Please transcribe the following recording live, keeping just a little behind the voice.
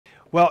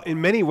Well,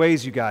 in many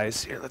ways, you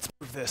guys, here, let's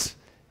move this.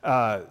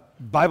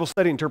 Bible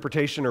study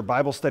interpretation or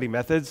Bible study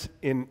methods,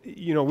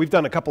 we've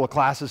done a couple of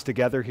classes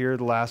together here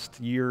the last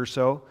year or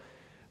so.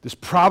 This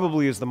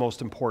probably is the most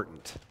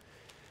important.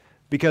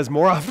 Because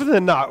more often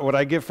than not, what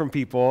I get from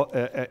people,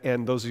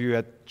 and those of you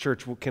at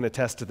church can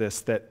attest to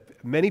this,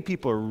 that many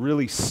people are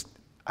really,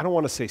 I don't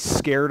want to say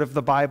scared of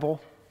the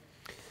Bible,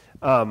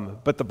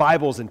 but the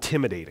Bible is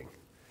intimidating.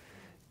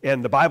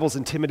 And the Bible's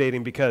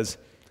intimidating because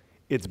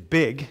it's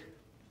big,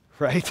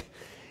 right?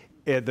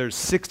 There's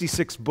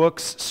 66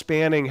 books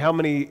spanning how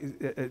many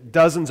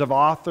dozens of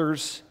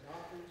authors,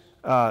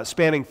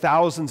 spanning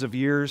thousands of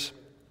years.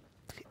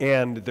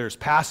 And there's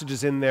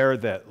passages in there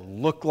that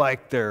look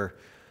like they're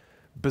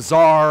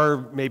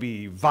bizarre,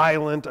 maybe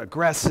violent,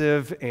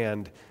 aggressive,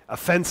 and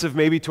offensive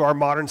maybe to our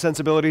modern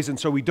sensibilities. And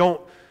so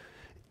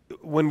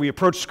when we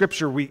approach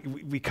Scripture,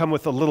 we come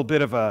with a little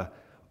bit of a,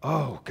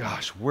 oh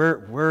gosh,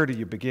 where do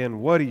you begin?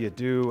 What do you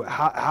do?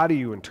 How do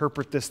you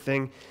interpret this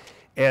thing?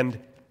 And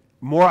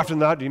more often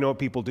than not, do you know what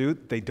people do?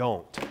 They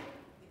don't.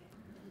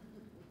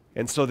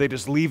 And so they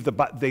just leave the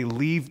Bible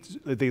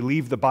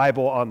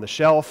on the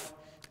shelf.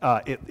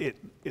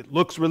 It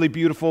looks really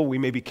beautiful. We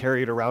maybe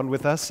carry it around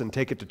with us and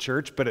take it to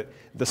church, but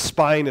the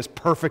spine is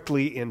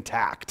perfectly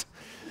intact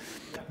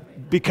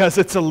because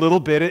it's a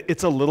little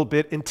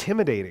bit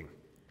intimidating,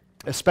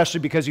 especially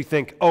because you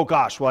think, oh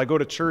gosh, well I go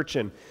to church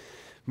and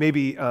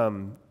maybe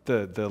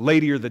the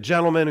lady or the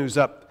gentleman who's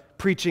up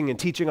preaching and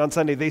teaching on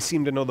Sunday, they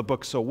seem to know the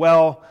book so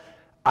well.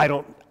 I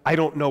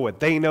don't know what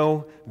they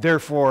know.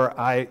 Therefore,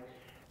 I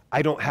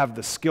don't have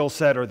the skill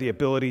set or the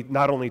ability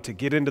not only to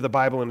get into the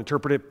Bible and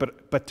interpret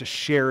it, but to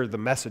share the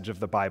message of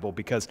the Bible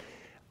because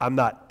I'm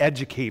not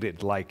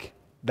educated like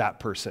that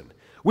person.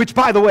 Which,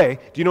 by the way,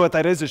 do you know what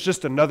that is? It's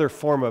just another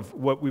form of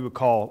what we would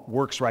call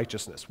works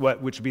righteousness,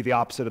 which would be the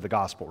opposite of the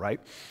gospel, right?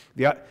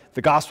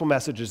 The gospel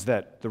message is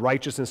that the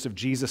righteousness of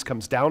Jesus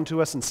comes down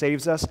to us and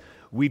saves us.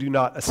 We do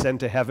not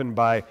ascend to heaven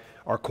by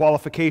our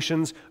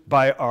qualifications,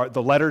 by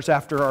the letters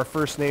after our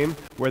first name,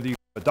 whether you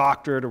have a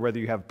doctorate or whether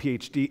you have a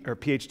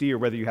PhD or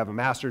whether you have a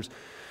master's,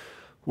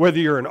 whether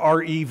you're an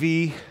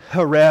REV,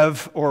 a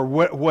Rev, or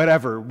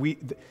whatever.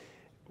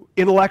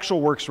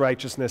 Intellectual works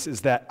righteousness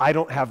is that I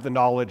don't have the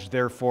knowledge,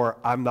 therefore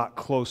I'm not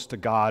close to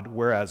God,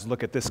 whereas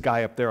look at this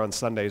guy up there on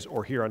Sundays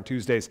or here on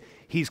Tuesdays,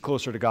 he's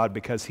closer to God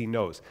because he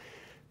knows.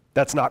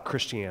 That's not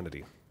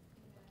Christianity.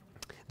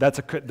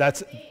 But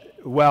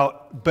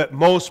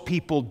most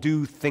people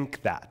do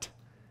think that.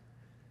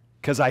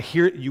 Because I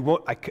hear,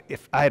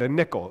 if I had a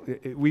nickel,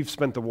 we've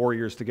spent the war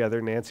years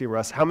together, Nancy and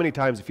Russ, how many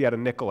times if you had a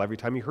nickel every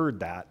time you heard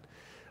that?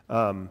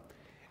 And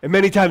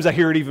many times I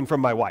hear it even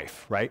from my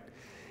wife, right?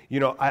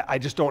 I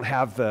just don't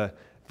have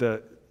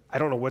I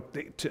don't know what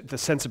the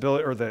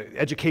sensibility or the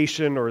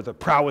education or the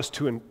prowess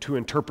to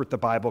interpret the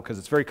Bible because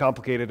it's very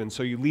complicated, and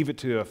so you leave it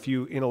to a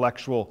few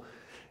intellectual,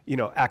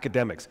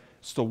 academics.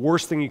 It's the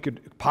worst thing you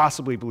could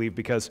possibly believe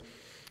because,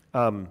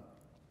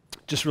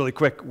 just really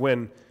quick,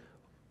 in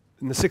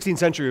the 16th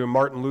century when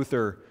Martin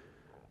Luther,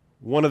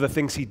 one of the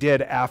things he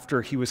did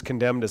after he was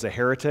condemned as a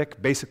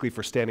heretic, basically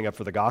for standing up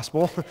for the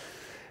gospel,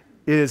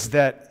 is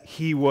that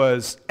he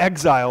was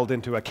exiled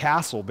into a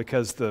castle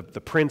because the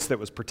prince that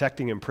was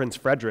protecting him, Prince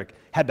Frederick,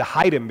 had to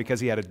hide him because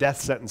he had a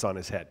death sentence on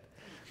his head.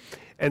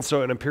 And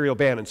so an imperial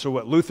ban. And so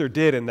what Luther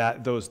did in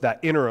that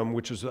interim,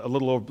 which was a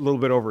little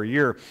bit over a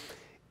year,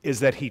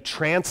 is that he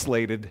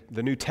translated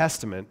the New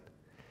Testament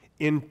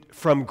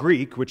from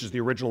Greek, which is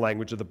the original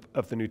language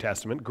of the New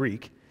Testament,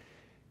 Greek.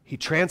 He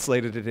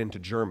translated it into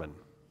German.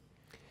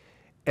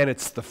 And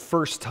it's the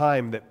first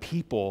time that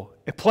people,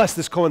 plus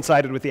this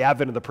coincided with the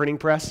advent of the printing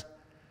press,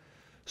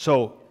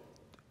 so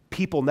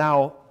people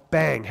now,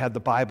 bang, had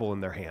the Bible in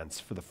their hands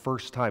for the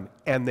first time,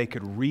 and they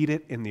could read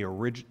it in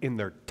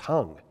their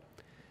tongue.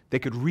 They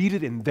could read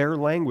it in their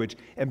language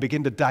and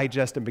begin to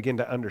digest and begin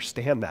to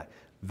understand that.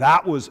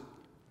 That was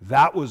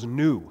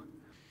new.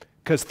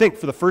 Because think,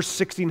 for the first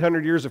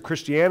 1,600 years of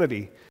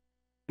Christianity,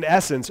 in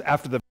essence,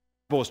 after the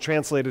Bible was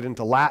translated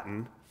into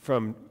Latin,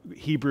 from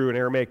Hebrew and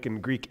Aramaic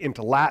and Greek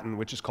into Latin,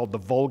 which is called the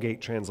Vulgate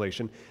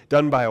translation,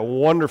 done by a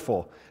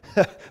wonderful,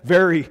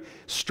 very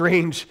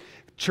strange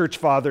church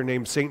father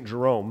named St.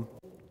 Jerome.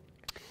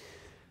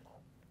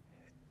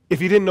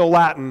 If you didn't know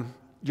Latin,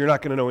 you're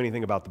not going to know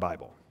anything about the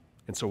Bible.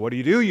 And so what do?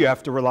 You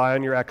have to rely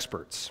on your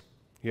experts.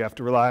 You have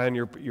to rely on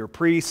your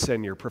priests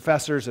and your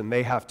professors, and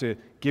they have to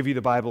give you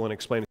the Bible and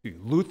explain it to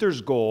you. Luther's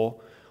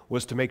goal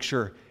was to make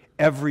sure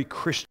every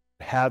Christian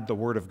had the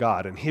Word of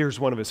God. And here's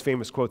one of his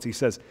famous quotes. He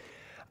says,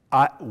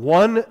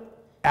 one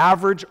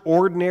average,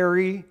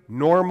 ordinary,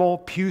 normal,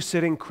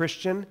 pew-sitting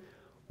Christian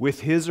with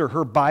his or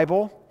her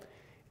Bible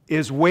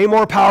is way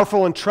more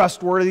powerful and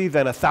trustworthy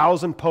than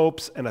 1,000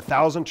 popes and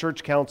 1,000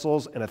 church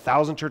councils and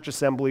 1,000 church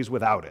assemblies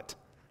without it.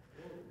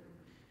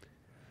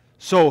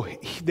 So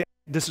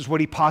this is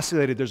what he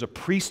postulated. There's a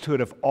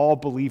priesthood of all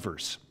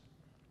believers,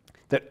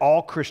 that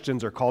all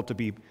Christians are called to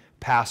be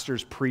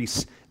pastors,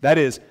 priests, that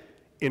is,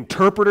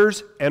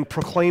 interpreters and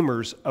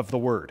proclaimers of the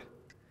word.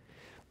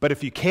 But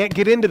if you can't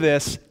get into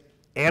this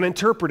and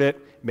interpret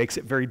it, makes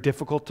it very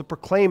difficult to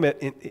proclaim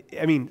it.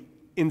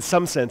 In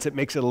some sense, it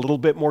makes it a little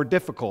bit more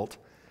difficult,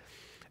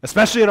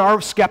 especially in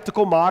our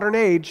skeptical modern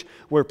age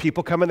where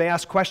people come and they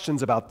ask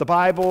questions about the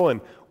Bible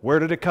and where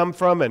did it come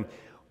from and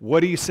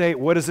what do you say,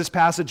 what does this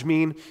passage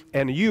mean?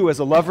 And you, as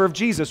a lover of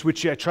Jesus,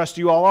 which I trust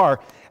you all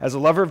are, as a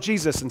lover of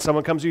Jesus, and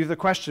someone comes to you with a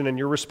question and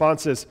your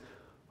response is,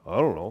 I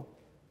don't know.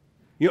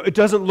 It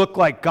doesn't look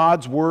like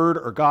God's word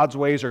or God's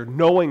ways or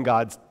knowing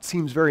God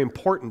seems very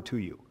important to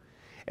you.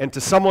 And to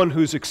someone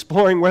who's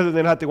exploring whether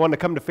or not they want to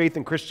come to faith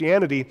in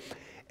Christianity,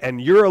 and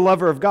you're a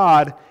lover of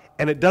God,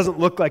 and it doesn't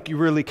look like you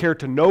really care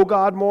to know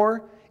God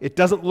more, it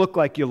doesn't look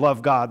like you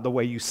love God the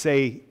way you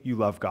say you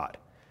love God.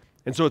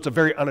 And so it's a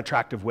very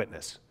unattractive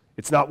witness.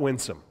 It's not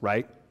winsome,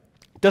 right?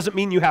 It doesn't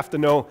mean you have to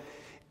know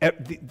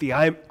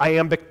the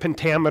iambic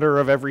pentameter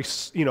of every,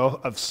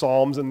 of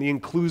Psalms and the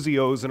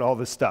inclusios and all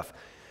this stuff.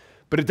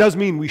 But it does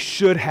mean we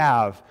should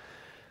have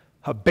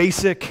a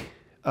basic,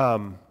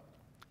 not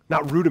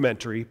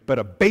rudimentary, but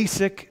a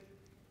basic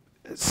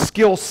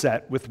skill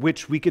set with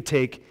which we could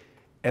take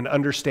and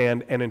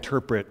understand and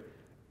interpret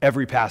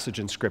every passage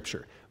in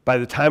Scripture. By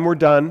the time we're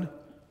done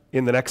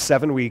in the next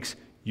 7 weeks,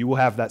 you will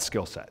have that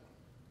skill set.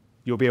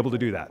 You'll be able to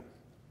do that.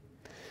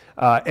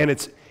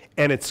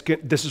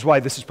 This is why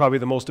this is probably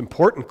the most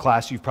important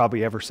class you've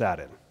probably ever sat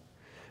in.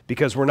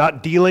 Because we're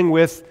not dealing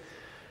with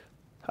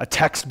a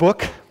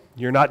textbook.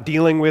 You're not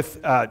dealing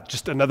with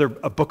just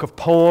a book of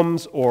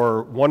poems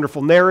or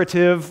wonderful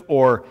narrative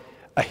or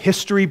a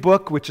history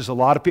book, which is a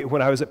lot of people.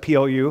 When I was at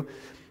PLU,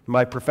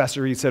 my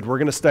professor, he said, we're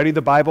going to study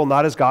the Bible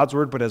not as God's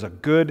word, but as a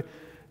good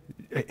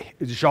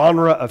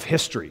genre of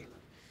history,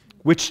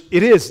 which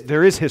it is.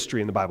 There is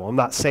history in the Bible. I'm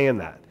not saying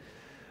that.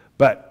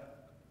 But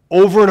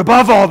over and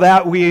above all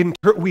that,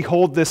 we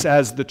hold this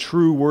as the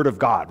true word of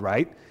God,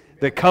 right?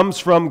 That comes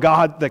from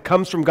God, that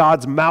comes from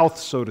God's mouth,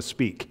 so to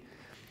speak.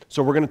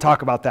 So we're going to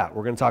talk about that.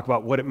 We're going to talk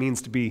about what it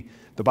means to be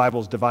the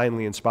Bible's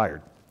divinely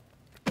inspired.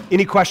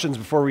 Any questions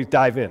before we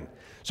dive in?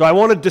 So I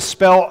want to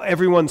dispel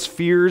everyone's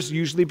fears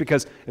usually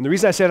because, and the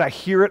reason I said I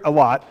hear it a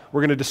lot,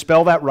 we're going to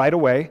dispel that right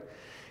away.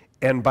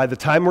 And by the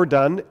time we're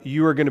done,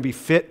 you are going to be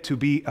fit to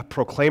be a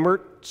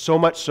proclaimer, so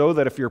much so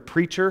that if your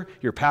preacher,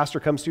 your pastor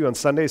comes to you on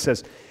Sunday and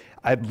says,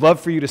 I'd love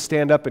for you to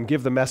stand up and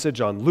give the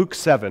message on Luke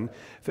 7,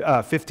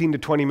 15 to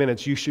 20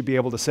 minutes, you should be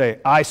able to say,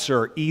 aye,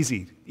 sir,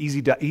 easy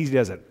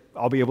does it.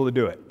 I'll be able to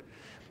do it.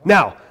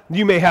 Now,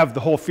 you may have the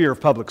whole fear of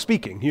public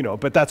speaking,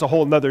 but that's a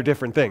whole nother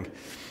different thing.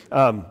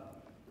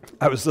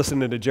 I was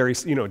listening to Jerry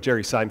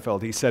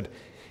Seinfeld.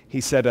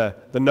 He said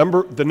the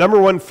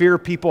number one fear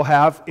people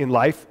have in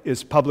life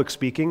is public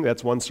speaking.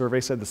 That's one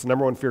survey said that's the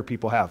number one fear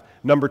people have.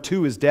 Number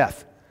two is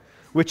death,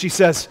 which he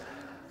says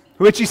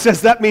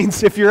that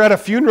means if you're at a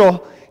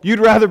funeral, you'd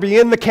rather be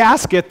in the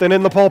casket than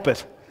in the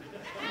pulpit.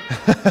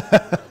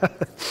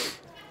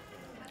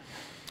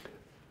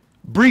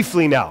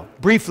 Briefly now,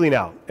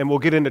 and we'll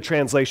get into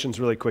translations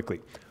really quickly.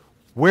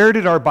 Where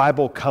did our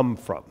Bible come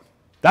from?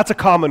 That's a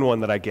common one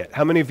that I get.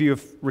 How many of you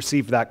have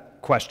received that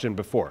question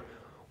before?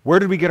 Where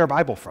did we get our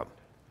Bible from?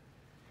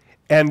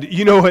 And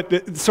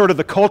sort of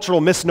the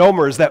cultural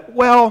misnomer is that,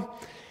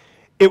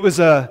 it was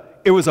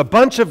a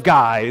bunch of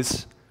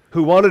guys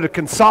who wanted to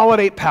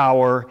consolidate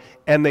power,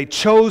 and they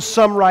chose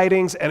some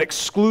writings and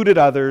excluded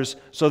others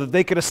so that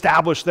they could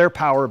establish their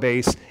power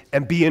base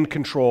and be in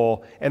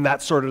control, and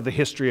that's sort of the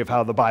history of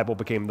how the Bible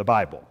became the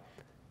Bible.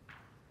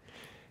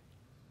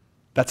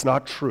 That's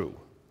not true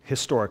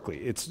historically.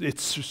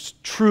 It's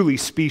truly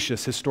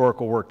specious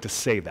historical work to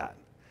say that.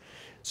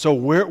 So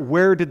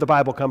where did the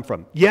Bible come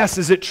from? Yes,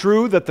 is it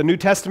true that the New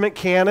Testament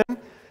canon,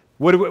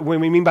 when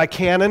we mean by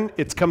canon,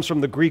 it comes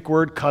from the Greek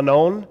word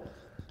kanon,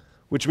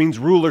 which means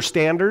rule or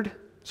standard.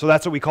 So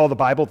that's what we call the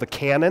Bible, the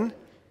canon.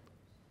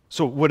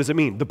 So what does it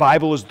mean? The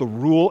Bible is the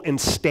rule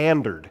and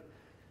standard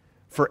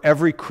for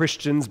every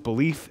Christian's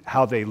belief,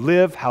 how they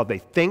live, how they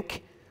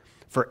think,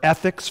 for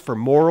ethics, for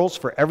morals,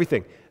 for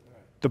everything.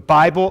 The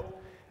Bible,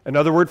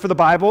 another word for the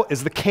Bible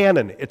is the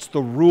canon. It's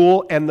the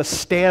rule and the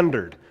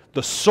standard,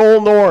 the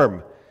sole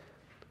norm.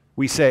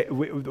 We say,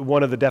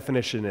 one of the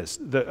definitions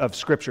of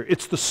Scripture.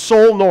 It's the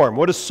sole norm.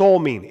 What does sole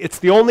mean? It's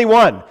the only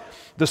one.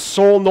 The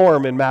sole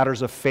norm in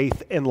matters of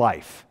faith and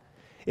life.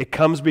 It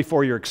comes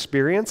before your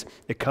experience.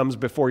 It comes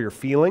before your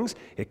feelings.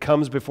 It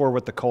comes before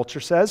what the culture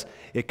says.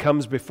 It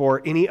comes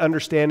before any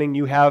understanding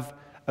you have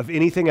of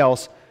anything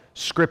else.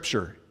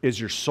 Scripture is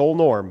your sole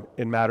norm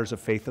in matters of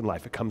faith and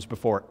life. It comes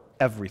before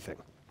everything.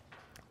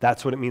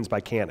 That's what it means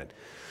by canon.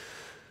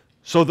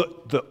 So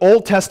the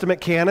Old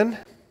Testament canon,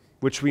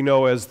 which we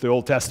know as the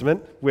Old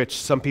Testament, which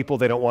some people,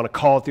 they don't want to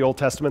call it the Old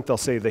Testament. They'll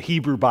say the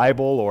Hebrew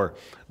Bible or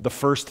the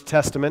First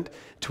Testament,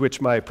 to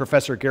which my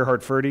professor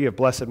Gerhard Ferde of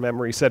blessed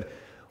memory said,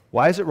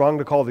 why is it wrong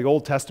to call the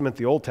Old Testament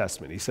the Old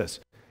Testament? He says,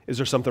 is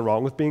there something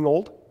wrong with being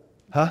old?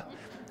 Huh?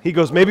 He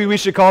goes, maybe we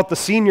should call it the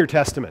Senior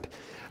Testament.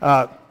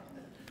 The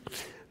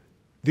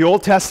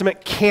Old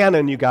Testament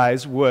canon, you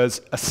guys, was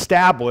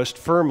established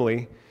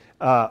firmly,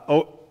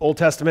 Old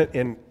Testament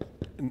in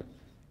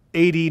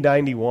AD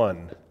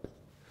 91.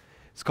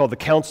 It's called the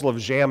Council of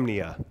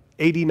Jamnia.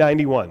 AD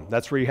 91.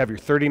 That's where you have your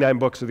 39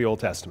 books of the Old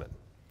Testament,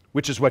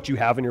 which is what you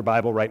have in your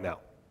Bible right now.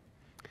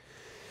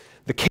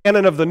 The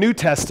canon of the New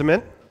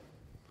Testament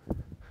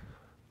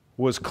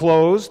was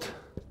closed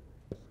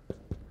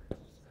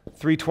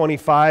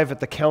 325 at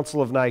the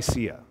Council of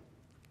Nicaea.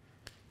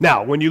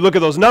 Now, when you look at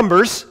those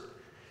numbers,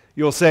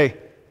 you'll say,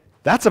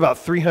 that's about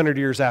 300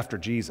 years after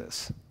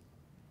Jesus.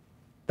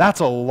 That's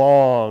a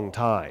long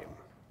time.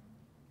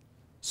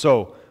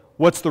 So,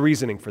 what's the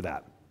reasoning for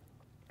that?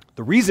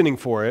 The reasoning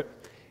for it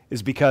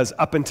is because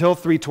up until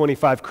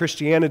 325,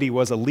 Christianity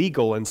was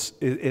illegal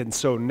and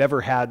so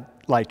never had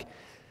like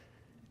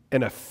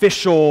an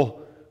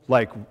official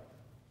like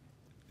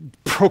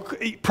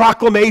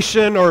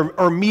proclamation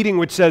or meeting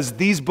which says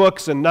these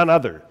books and none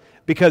other.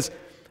 Because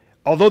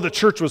although the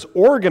church was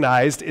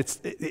organized,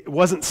 it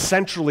wasn't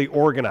centrally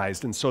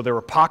organized, and so there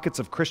were pockets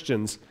of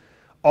Christians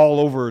all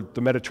over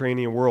the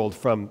Mediterranean world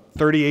from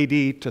 30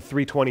 AD to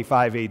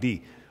 325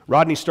 AD.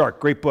 Rodney Stark,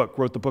 great book,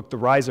 wrote the book The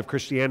Rise of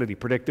Christianity,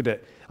 predicted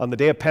it. On the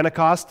day of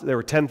Pentecost, there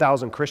were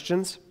 10,000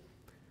 Christians,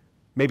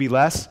 maybe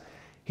less.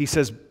 He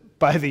says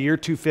by the year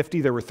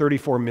 250, there were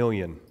 34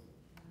 million.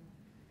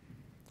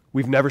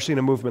 We've never seen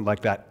a movement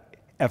like that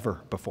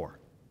ever before.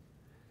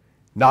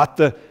 Not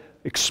the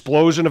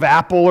explosion of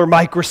Apple or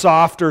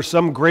Microsoft or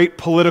some great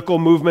political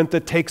movement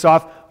that takes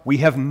off. We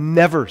have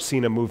never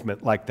seen a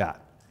movement like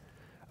that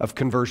of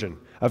conversion,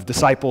 of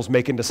disciples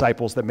making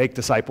disciples that make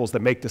disciples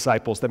that make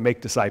disciples that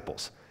make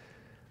disciples.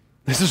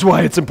 This is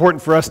why it's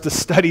important for us to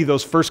study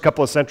those first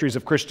couple of centuries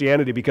of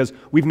Christianity, because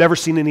we've never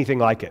seen anything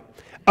like it.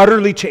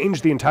 Utterly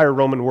changed the entire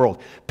Roman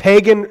world.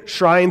 Pagan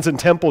shrines and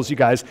temples, you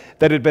guys,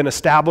 that had been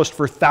established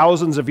for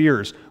thousands of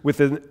years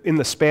in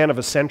the span of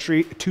a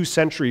century, 2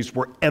 centuries,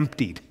 were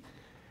emptied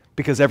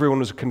because everyone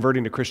was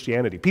converting to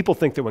Christianity. People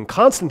think that when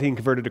Constantine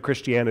converted to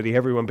Christianity,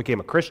 everyone became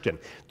a Christian.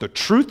 The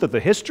truth of the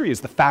history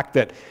is the fact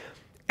that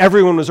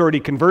everyone was already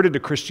converted to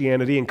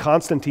Christianity, and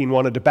Constantine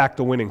wanted to back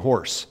the winning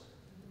horse.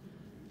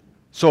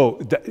 So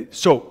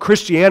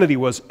Christianity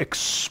was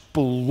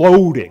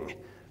exploding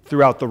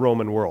throughout the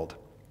Roman world.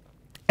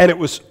 And it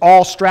was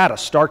all strata.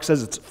 Stark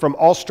says it's from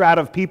all strata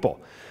of people.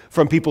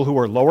 From people who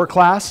were lower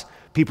class,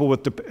 people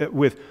that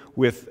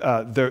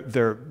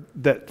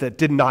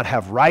did not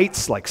have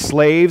rights, like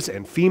slaves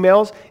and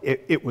females.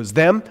 It was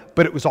them,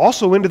 but it was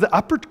also into the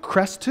upper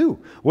crest too.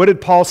 What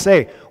did Paul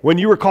say? When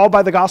you were called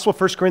by the gospel,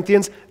 1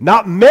 Corinthians,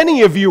 not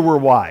many of you were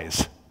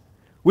wise,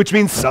 which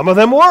means some of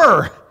them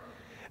were.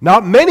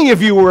 Not many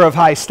of you were of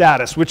high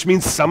status, which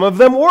means some of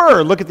them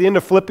were. Look at the end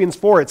of Philippians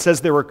 4. It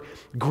says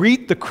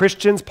greet the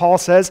Christians, Paul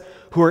says,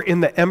 who are in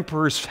the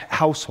emperor's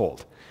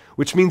household,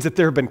 which means that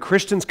there have been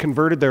Christians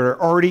converted that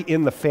are already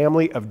in the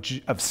family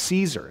of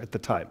Caesar at the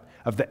time,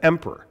 of the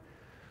emperor.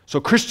 So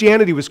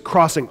Christianity was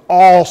crossing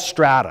all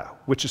strata,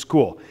 which is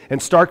cool.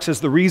 And Stark says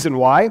the reason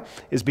why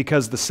is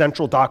because the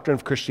central doctrine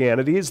of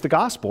Christianity is the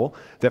gospel,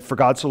 that for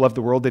God so loved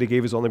the world that he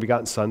gave his only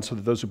begotten son, so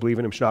that those who believe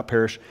in him should not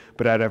perish,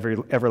 but have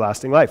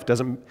everlasting life.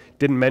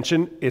 Didn't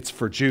mention it's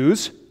for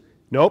Jews.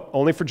 Nope,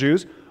 only for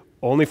Jews,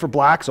 only for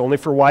blacks, only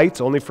for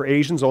whites, only for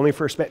Asians, only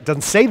for Hispanics. It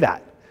doesn't say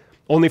that.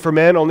 Only for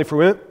men, only for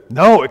women.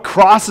 No, it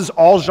crosses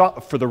all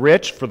genres, for the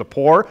rich, for the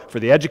poor, for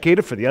the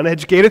educated, for the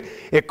uneducated.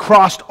 It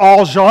crossed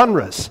all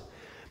genres.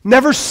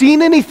 Never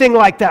seen anything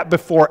like that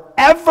before,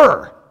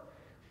 ever.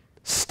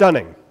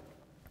 Stunning.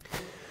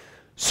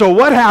 So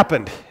what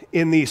happened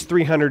in these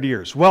 300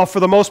 years? Well,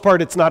 for the most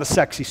part, it's not a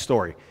sexy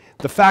story.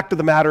 The fact of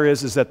the matter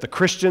is that the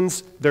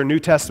Christians, their New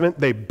Testament,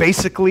 they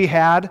basically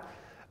had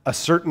a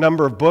certain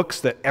number of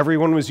books that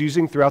everyone was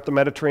using throughout the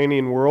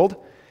Mediterranean world,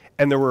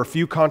 and there were a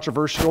few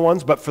controversial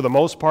ones, but for the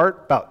most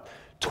part, about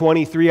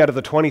 23 out of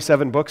the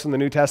 27 books in the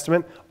New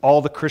Testament,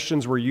 all the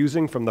Christians were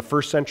using from the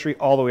 1st century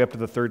all the way up to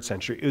the 3rd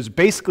century. It was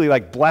basically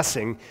like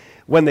blessing.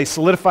 When they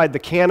solidified the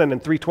canon in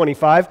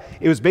 325,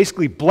 it was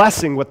basically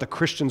blessing what the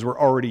Christians were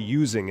already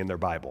using in their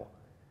Bible.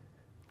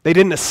 They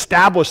didn't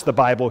establish the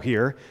Bible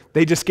here.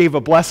 They just gave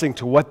a blessing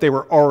to what they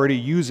were already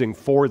using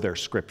for their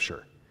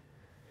scripture.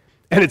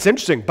 And it's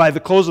interesting, by the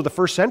close of the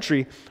 1st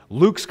century,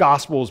 Luke's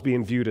gospel is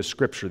being viewed as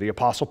scripture. The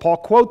Apostle Paul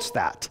quotes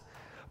that.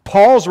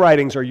 Paul's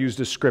writings are used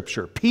as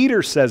scripture.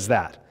 Peter says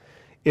that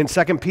in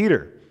 2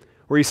 Peter,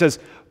 where he says,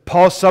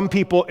 some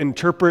people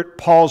interpret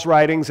Paul's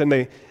writings and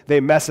they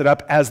mess it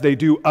up as they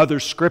do other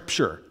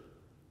scripture,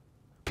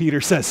 Peter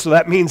says. So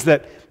that means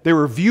that they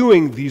were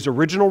viewing these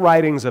original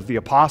writings of the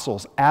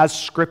apostles as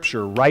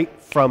scripture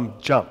right from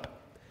jump.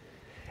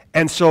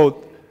 And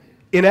so,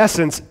 in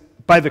essence,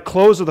 by the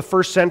close of the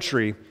 1st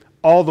century,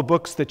 all the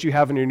books that you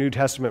have in your New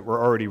Testament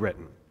were already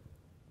written.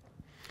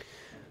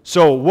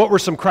 So what were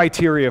some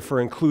criteria for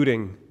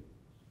including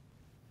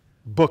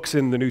books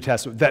in the New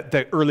Testament, that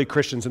the early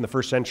Christians in the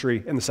 1st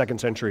century and the 2nd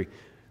century,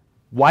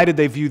 why did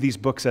they view these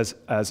books as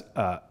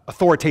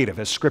authoritative,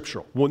 as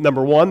scriptural? Well,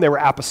 number one, they were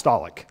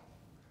apostolic.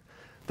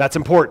 That's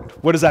important.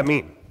 What does that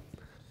mean?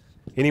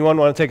 Anyone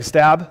want to take a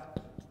stab?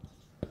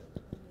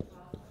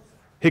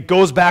 It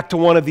goes back to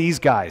one of these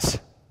guys.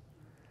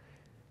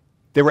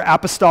 They were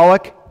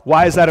apostolic.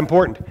 Why is that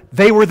important?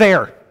 They were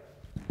there.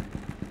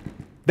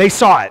 They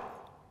saw it.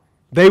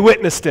 They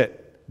witnessed it.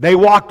 They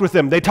walked with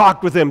him. They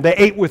talked with him. They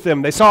ate with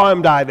him. They saw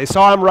him die. They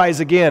saw him rise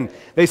again.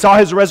 They saw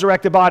his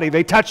resurrected body.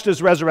 They touched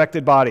his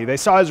resurrected body. They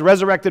saw his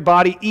resurrected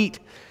body eat.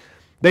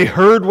 They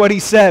heard what he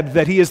said,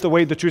 that he is the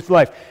way, the truth, and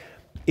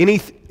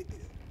life.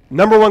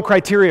 Number one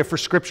criteria for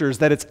Scripture is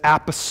that it's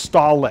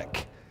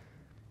apostolic.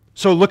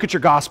 So look at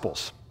your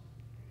Gospels.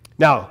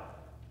 Now,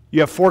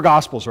 you have 4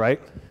 Gospels,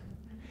 right?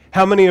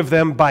 How many of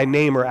them by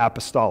name are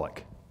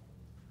apostolic?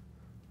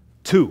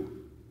 2,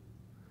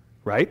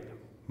 right?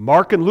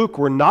 Mark and Luke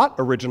were not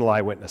original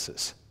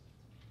eyewitnesses.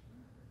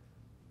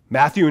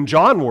 Matthew and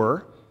John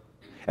were.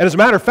 And as a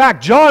matter of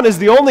fact, John is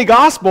the only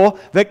gospel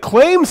that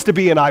claims to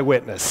be an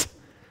eyewitness.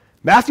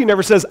 Matthew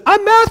never says,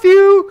 I'm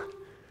Matthew.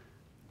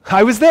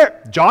 I was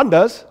there. John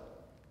does.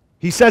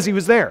 He says he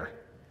was there.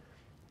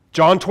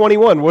 John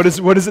 21, what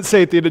does it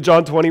say at the end of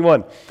John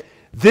 21?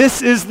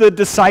 This is the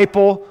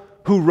disciple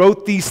who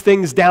wrote these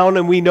things down,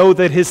 and we know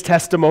that his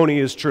testimony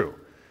is true.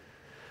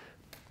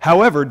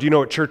 However, do you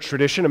know at church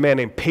tradition, a man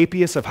named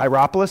Papias of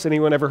Hierapolis?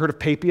 Anyone ever heard of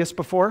Papias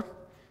before?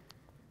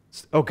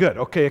 Oh, good.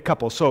 Okay, a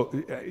couple. So,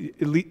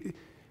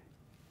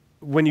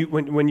 when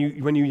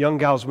you young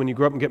gals, when you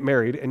grow up and get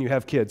married and you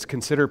have kids,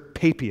 consider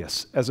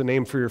Papias as a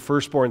name for your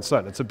firstborn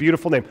son. It's a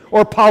beautiful name.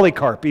 Or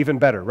Polycarp, even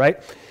better,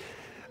 right?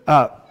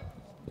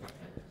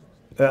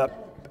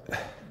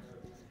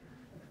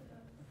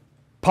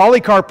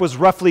 Polycarp was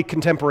roughly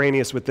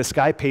contemporaneous with this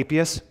guy,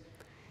 Papias.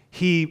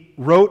 He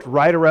wrote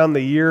right around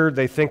the year,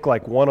 they think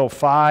like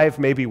 105,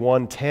 maybe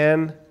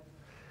 110,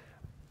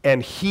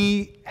 and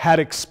he had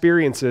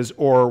experiences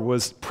or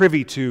was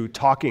privy to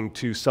talking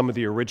to some of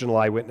the original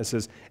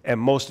eyewitnesses and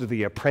most of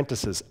the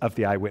apprentices of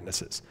the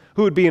eyewitnesses.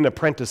 Who would be an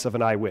apprentice of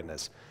an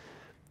eyewitness?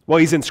 Well,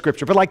 he's in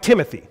Scripture, but like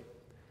Timothy.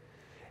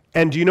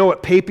 And do you know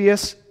what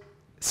Papias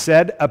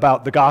said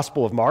about the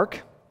Gospel of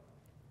Mark?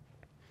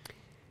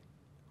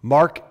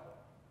 Mark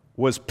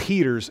was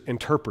Peter's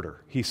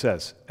interpreter, he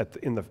says, at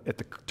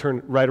the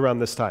turn right around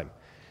this time.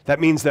 That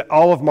means that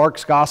all of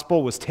Mark's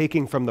gospel was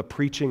taken from the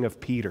preaching of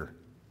Peter.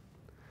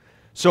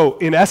 So,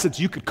 in essence,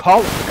 you could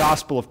call it the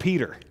Gospel of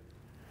Peter.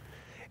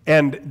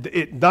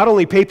 And not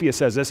only Papias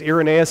says this,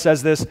 Irenaeus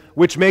says this,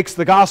 which makes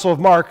the Gospel of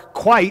Mark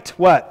quite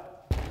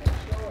what?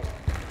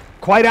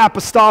 Quite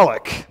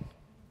apostolic.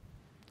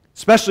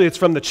 Especially it's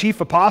from the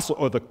chief apostle,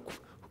 or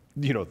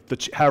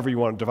however you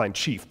want to define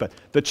chief, but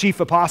the chief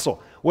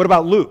apostle. What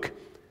about Luke?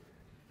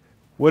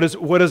 What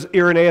does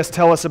Irenaeus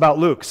tell us about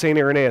Luke? St.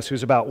 Irenaeus,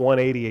 who's about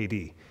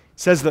 180 AD,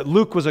 says that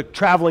Luke was a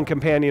traveling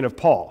companion of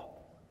Paul,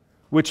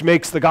 which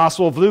makes the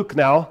Gospel of Luke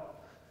now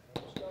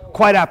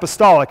quite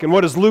apostolic. And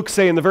what does Luke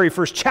say in the very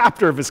first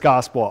chapter of his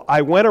Gospel?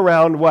 I went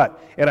around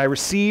what? And I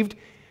received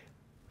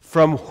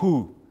from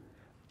who?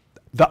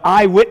 The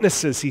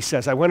eyewitnesses, he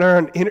says. I went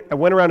around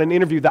and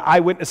interviewed the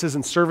eyewitnesses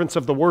and servants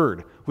of the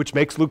Word, which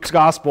makes Luke's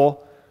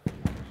Gospel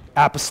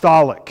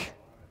apostolic.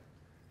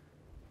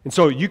 And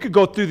so you could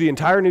go through the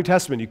entire New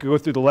Testament. You could go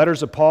through the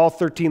letters of Paul,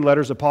 13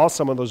 letters of Paul.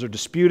 Some of those are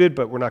disputed,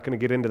 but we're not going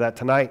to get into that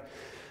tonight.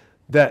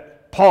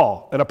 That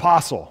Paul, an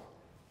apostle,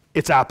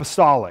 it's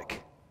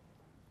apostolic,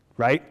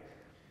 right?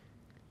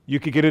 You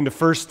could get into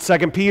 1st,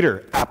 2nd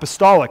Peter,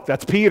 apostolic,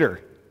 that's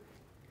Peter.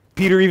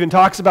 Peter even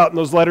talks about in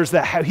those letters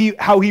that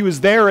how he was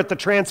there at the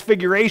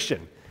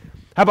transfiguration.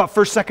 How about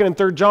 1st, 2nd, and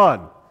 3rd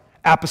John?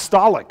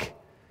 Apostolic.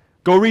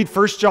 Go read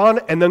 1st John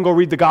and then go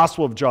read the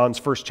Gospel of John's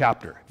first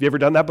chapter. Have you ever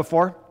done that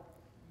before?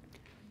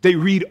 They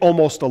read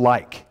almost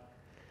alike.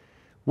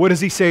 What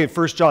does he say in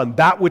 1 John?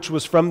 That which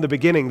was from the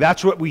beginning.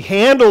 That's what we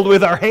handled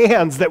with our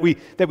hands, that we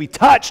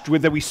touched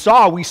with, that we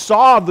saw. We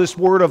saw this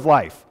word of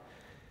life.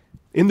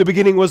 In the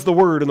beginning was the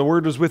Word, and the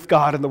Word was with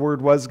God, and the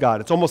Word was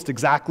God. It's almost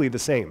exactly the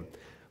same.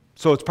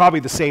 So it's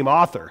probably the same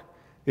author.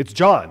 It's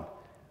John.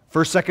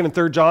 1st, 2nd, and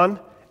 3rd John,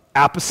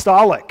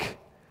 apostolic.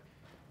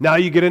 Now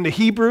you get into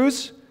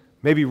Hebrews,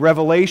 maybe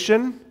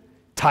Revelation,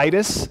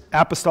 Titus,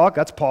 apostolic,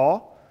 that's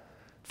Paul.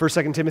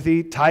 1st, 2nd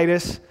Timothy,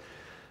 Titus,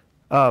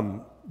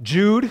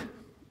 Jude,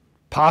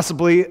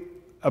 possibly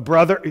a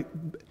brother.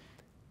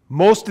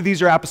 Most of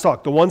these are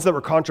apostolic. The ones that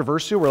were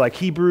controversial were like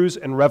Hebrews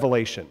and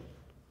Revelation.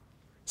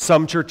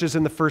 Some churches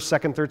in the 1st,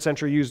 2nd, 3rd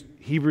century used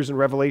Hebrews and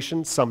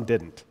Revelation, some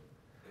didn't.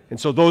 And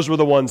so those were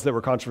the ones that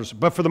were controversial.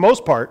 But for the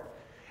most part,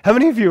 how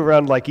many of you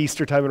around like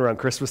Easter time and around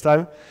Christmas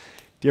time,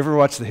 do you ever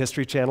watch the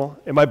History Channel?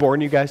 Am I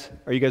boring you guys?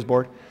 Are you guys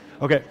bored?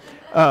 Okay.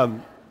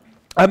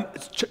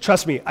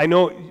 Trust me, I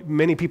know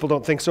many people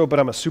don't think so, but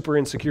I'm a super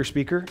insecure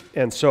speaker.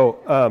 And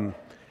so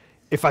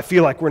if I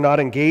feel like we're not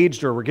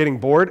engaged or we're getting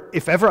bored,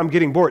 if ever I'm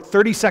getting bored,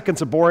 30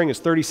 seconds of boring is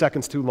 30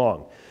 seconds too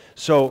long.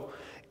 So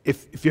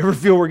if you ever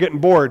feel we're getting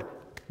bored,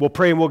 we'll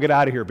pray and we'll get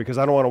out of here because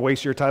I don't want to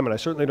waste your time and I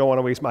certainly don't want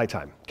to waste my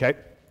time, okay?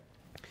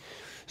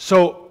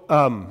 So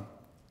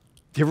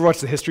do you ever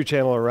watch the History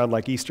Channel around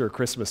like Easter or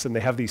Christmas and they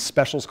have these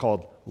specials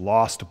called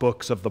Lost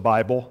Books of the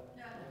Bible?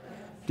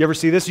 You ever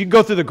see this? You can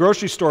go through the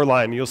grocery store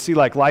line and you'll see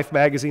like Life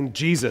Magazine,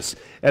 Jesus,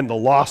 and the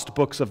Lost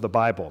Books of the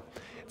Bible.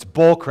 It's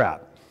bull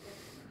crap.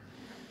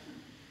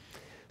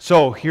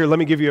 So here, let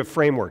me give you a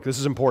framework. This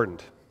is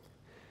important.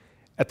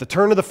 At the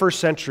turn of the 1st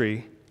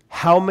century,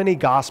 how many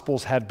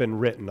gospels had been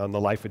written on the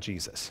life of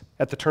Jesus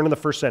at the turn of the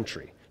first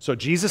century. So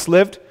Jesus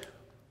lived,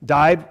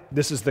 died.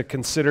 This is the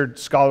considered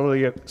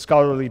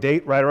scholarly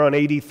date, right around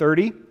AD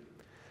 30.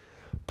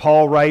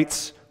 Paul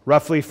writes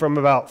roughly from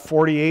about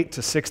 48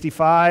 to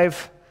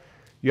 65.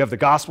 You have the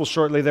gospel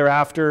shortly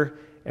thereafter,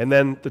 and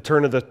then the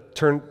turn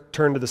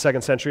to the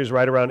second century is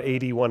right around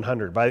AD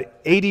 100. By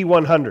AD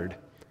 100,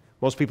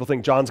 most people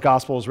think John's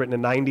gospel was written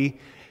in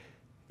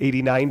AD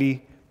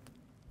 90.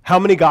 How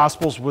many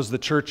gospels was the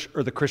church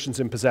or the Christians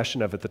in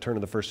possession of at the turn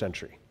of the first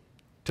century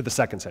to the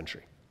second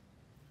century?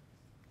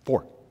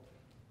 4.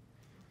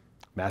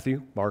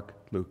 Matthew, Mark,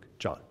 Luke,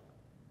 John.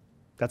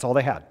 That's all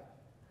they had.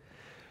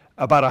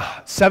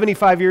 About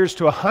 75 years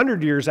to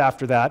 100 years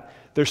after that,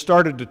 there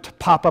started to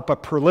pop up a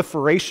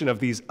proliferation of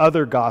these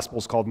other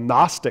gospels called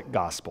Gnostic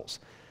gospels.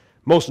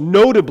 Most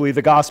notably,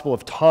 the Gospel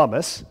of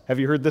Thomas. Have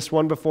you heard this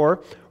one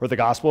before? Or the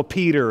Gospel of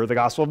Peter, or the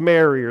Gospel of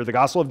Mary, or the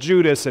Gospel of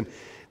Judas. And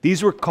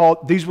these were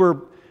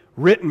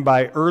written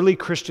by early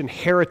Christian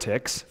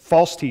heretics,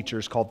 false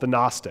teachers called the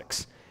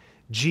Gnostics.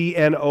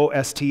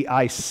 Gnostics.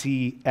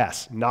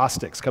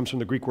 Gnostics comes from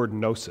the Greek word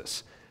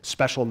gnosis,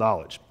 special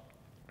knowledge.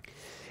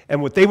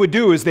 And what they would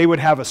do is they would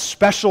have a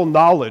special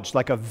knowledge,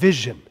 like a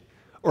vision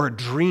or a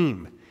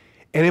dream.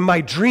 And in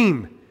my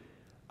dream,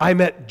 I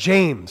met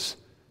James,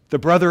 the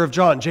brother of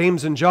John,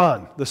 James and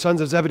John, the sons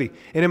of Zebedee.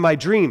 And in my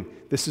dream,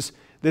 this is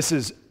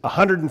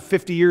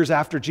 150 years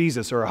after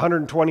Jesus or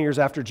 120 years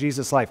after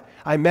Jesus' life.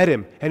 I met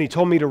him, and he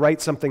told me to write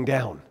something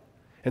down.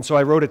 And so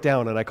I wrote it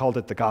down, and I called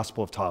it the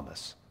Gospel of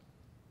Thomas.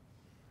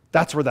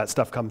 That's where that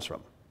stuff comes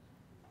from.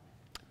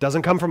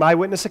 Doesn't come from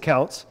eyewitness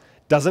accounts.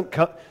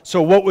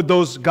 So what would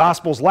those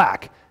Gospels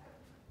lack?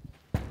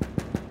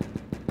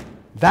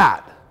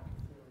 That.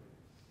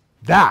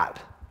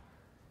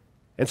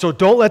 And so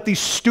don't let these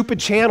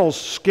stupid channels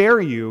scare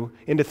you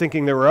into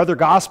thinking there were other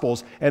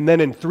Gospels, and then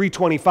in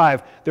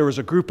 325, there was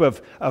a group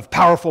of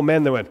powerful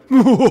men that went,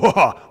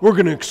 we're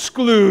going to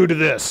exclude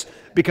this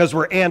because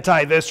we're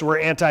anti-this, we're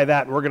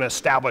anti-that, and we're going to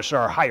establish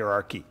our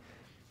hierarchy.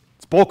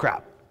 It's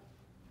bullcrap.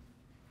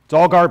 It's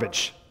all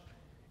garbage.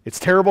 It's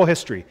terrible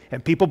history,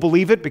 and people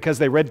believe it because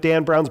they read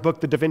Dan Brown's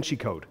book, The Da Vinci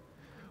Code,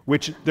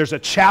 which there's a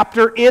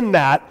chapter in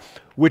that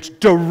which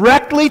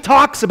directly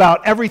talks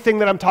about everything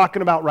that I'm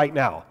talking about right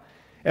now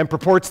and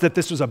purports that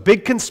this was a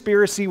big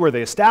conspiracy where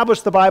they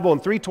established the Bible in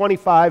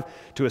 325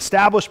 to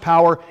establish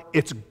power.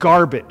 It's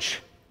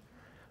garbage.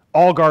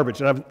 All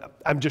garbage. And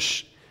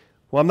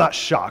I'm not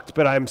shocked,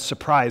 but I'm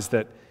surprised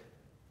that,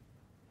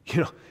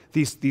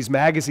 these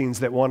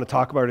magazines that want to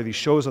talk about, or these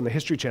shows on the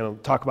History Channel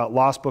talk about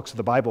lost books of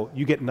the Bible,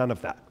 you get none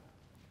of that.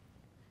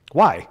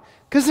 Why?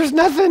 Because there's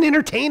nothing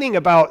entertaining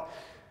about,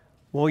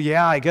 well,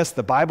 yeah, I guess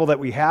the Bible that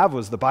we have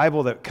was the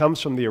Bible that comes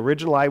from the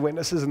original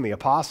eyewitnesses and the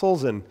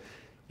apostles, and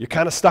you're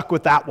kind of stuck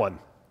with that one.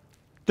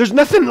 There's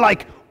nothing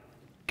like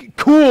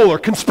cool or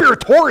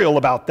conspiratorial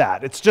about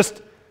that. It's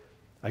just,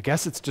 I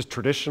guess it's just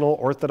traditional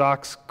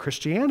Orthodox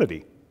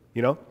Christianity,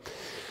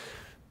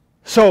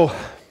 So,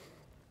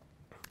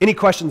 any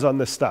questions on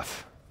this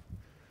stuff?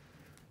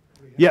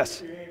 Yes?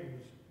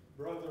 James,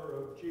 brother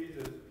of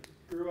Jesus,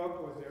 grew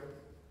up with him.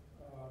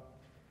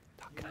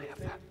 Can I have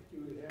that?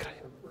 You would have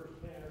some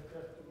first-hand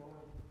testimony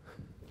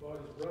about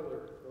his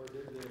brother, or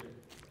did they?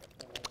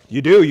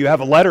 You do. You have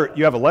a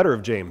letter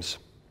of James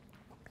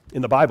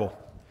in the Bible.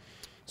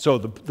 So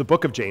the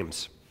book of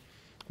James,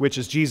 which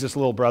is Jesus'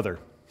 little brother.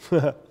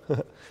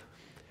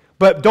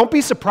 But don't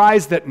be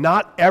surprised that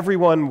not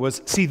everyone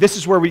was. See, this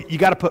is where you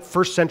got to put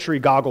first century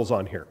goggles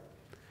on here.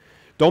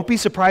 Don't be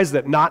surprised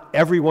that not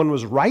everyone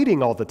was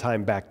writing all the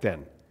time back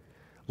then.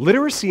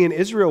 Literacy in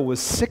Israel was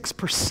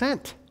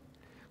 6%.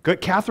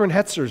 Catherine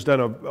Hetzer's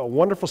done a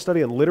wonderful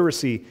study on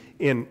literacy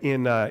in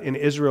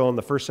Israel in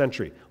the first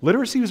century.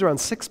 Literacy was around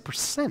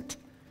 6%.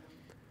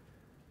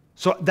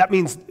 So that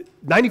means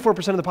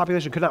 94% of the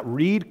population could not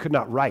read, could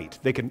not write.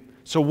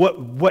 So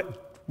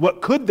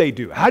what could they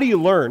do? How do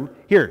you learn?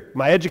 Here,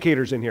 my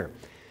educators in here.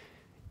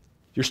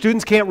 Your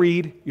students can't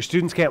read, your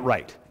students can't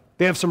write.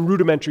 They have some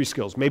rudimentary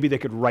skills. Maybe they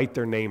could write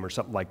their name or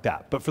something like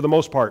that. But for the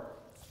most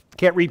part,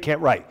 can't read, can't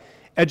write.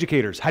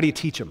 Educators, how do you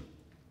teach them?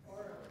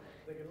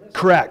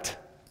 Correct.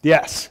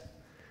 Yes.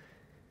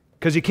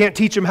 Because you can't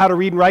teach them how to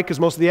read and write because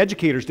most of the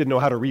educators didn't know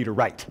how to read or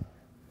write.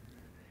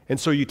 And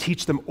so you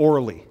teach them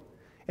orally.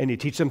 And you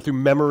teach them through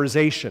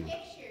memorization. Pictures.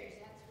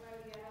 That's why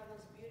you have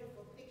those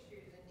beautiful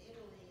pictures in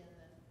Italy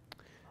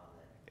and all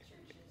the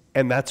churches.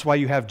 And that's why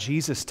you have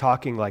Jesus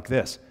talking like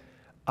this.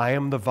 I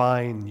am the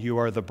vine, you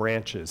are the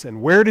branches.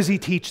 And where does he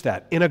teach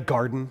that? In a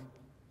garden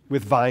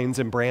with vines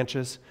and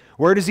branches?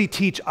 Where does he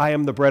teach, I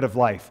am the bread of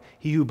life?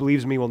 He who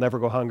believes me will never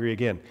go hungry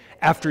again.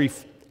 After he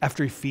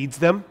feeds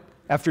them,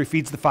 after he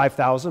feeds the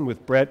 5,000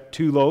 with bread,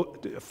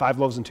 5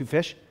 loaves and 2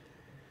 fish.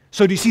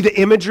 So do you see the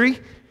imagery?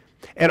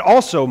 And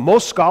also,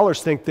 most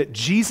scholars think that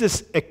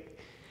Jesus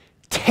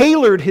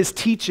tailored his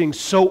teaching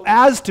so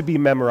as to be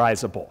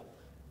memorizable.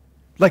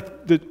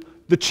 Like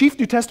the chief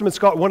New Testament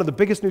scholar, one of the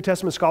biggest New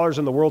Testament scholars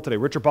in the world today,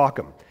 Richard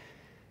Bauckham,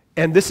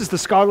 And this is the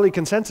scholarly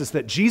consensus,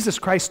 that Jesus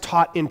Christ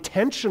taught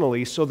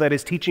intentionally so that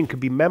his teaching could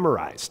be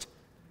memorized.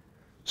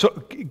 So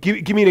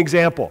give me an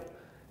example.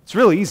 It's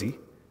really easy.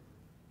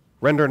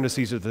 Render unto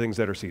Caesar the things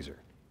that are Caesar.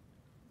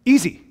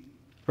 Easy,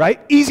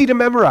 right? Easy to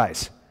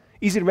memorize.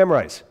 Easy to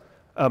memorize.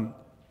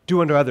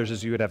 Do unto others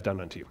as you would have done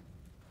unto you.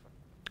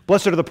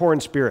 Blessed are the poor in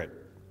spirit,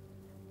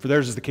 for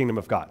theirs is the kingdom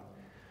of God.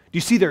 Do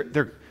you see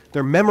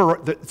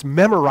it's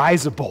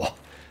memorizable,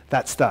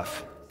 that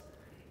stuff?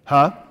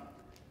 Huh?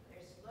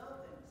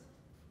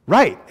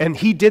 Right, and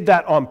he did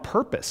that on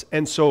purpose.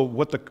 And so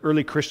what the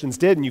early Christians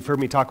did, and you've heard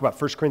me talk about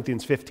 1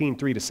 Corinthians 15,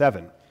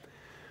 3-7,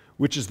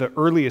 which is the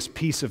earliest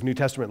piece of New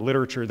Testament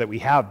literature that we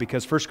have,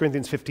 because 1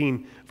 Corinthians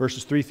 15,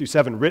 verses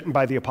 3-7, written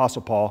by the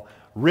Apostle Paul,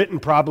 written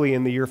probably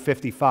in the year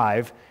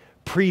 55,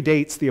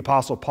 predates the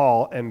Apostle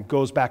Paul and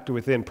goes back to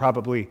within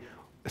probably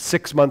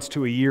 6 months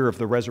to a year of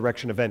the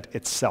resurrection event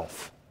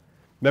itself.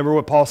 Remember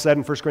what Paul said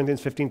in 1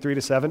 Corinthians 15,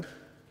 3-7?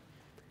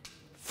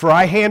 For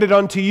I handed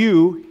unto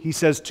you, he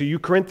says to you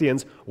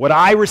Corinthians, what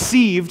I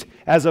received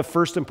as of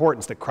first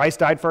importance, that Christ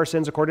died for our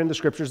sins according to the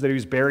Scriptures, that he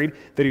was buried,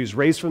 that he was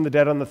raised from the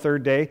dead on the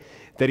third day,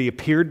 that he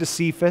appeared to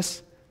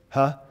Cephas,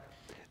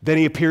 then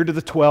he appeared to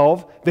the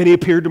 12, then he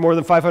appeared to more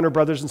than 500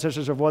 brothers and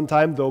sisters at one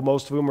time, though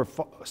most of whom are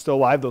still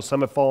alive, though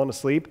some have fallen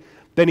asleep.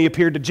 Then he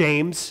appeared to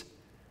James,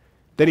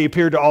 then he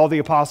appeared to all the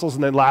apostles,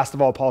 and then last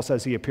of all, Paul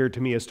says he appeared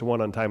to me as to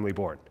one untimely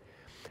born.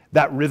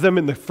 That rhythm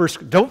in the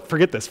first, don't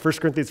forget this, 1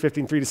 Corinthians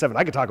 15, 3-7.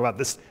 I could talk about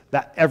this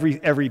that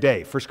every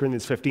day, 1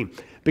 Corinthians 15,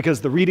 because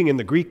the reading in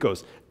the Greek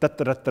goes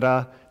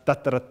da-da-da-da,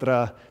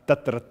 da-da-da-da,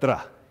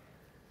 da-da-da-da.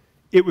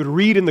 It would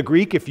read in the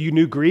Greek, if you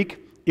knew Greek,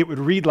 it would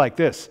read like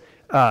this.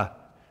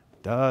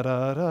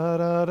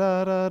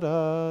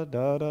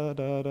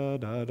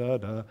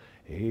 Da-da-da-da-da-da-da-da-da-da-da-da,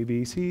 A,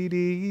 B, C,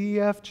 D, E,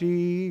 F,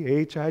 G,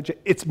 H, I, J.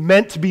 It's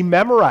meant to be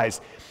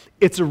memorized.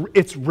 It's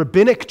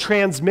rabbinic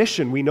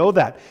transmission. We know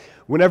that.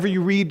 Whenever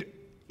you read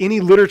any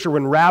literature,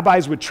 when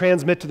rabbis would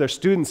transmit to their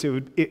students,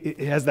 it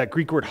has that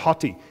Greek word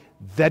hoti,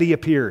 that he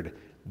appeared,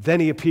 then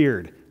he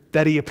appeared,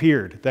 that he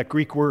appeared, that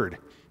Greek word.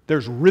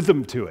 There's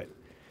rhythm to it.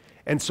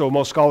 And so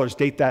most scholars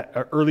date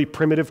that early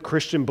primitive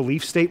Christian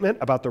belief statement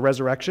about the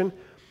resurrection.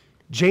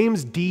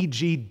 James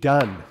D.G.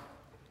 Dunn,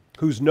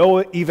 who's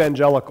no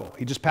evangelical,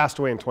 he just passed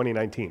away in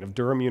 2019, of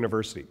Durham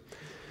University.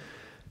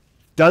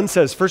 Dunn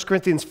says, 1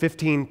 Corinthians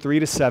 15,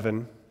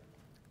 3-7,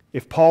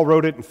 if Paul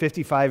wrote it in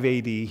 55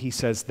 AD, he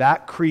says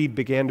that creed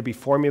began to be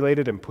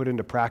formulated and put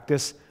into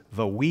practice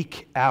the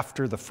week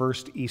after the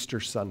first Easter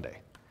Sunday.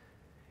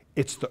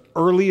 It's the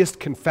earliest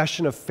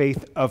confession of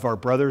faith of our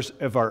brothers,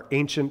 of our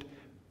ancient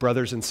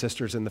brothers and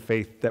sisters in the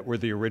faith that were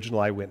the original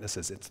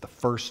eyewitnesses. It's the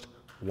first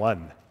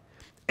one.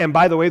 And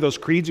by the way, those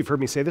creeds, you've heard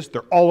me say this,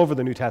 they're all over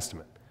the New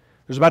Testament.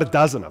 There's about a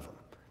dozen of them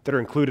that are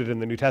included in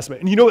the New Testament.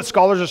 And you know what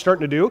scholars are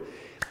starting to do?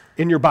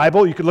 In your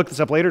Bible, you could look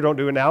this up later, don't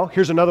do it now.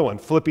 Here's another one,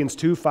 Philippians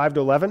 2,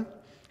 5-11.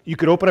 You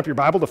could open up your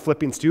Bible to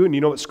Philippians 2, and you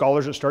know what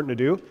scholars are starting to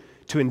do?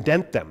 To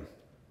indent them,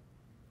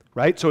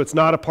 right? So it's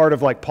not a part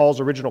of like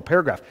Paul's original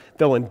paragraph.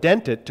 They'll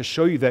indent it to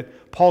show you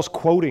that Paul's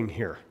quoting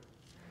here.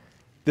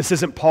 This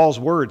isn't Paul's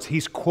words.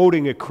 He's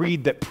quoting a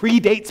creed that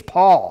predates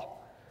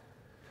Paul.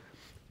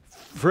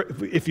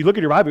 If you look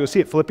at your Bible, you'll see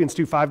it, Philippians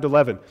 2,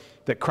 5-11,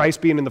 that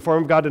Christ being in the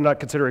form of God did not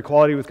consider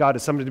equality with God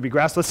as something to be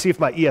grasped. Let's see if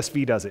my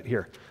ESV does it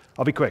here.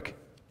 I'll be quick.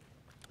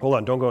 Hold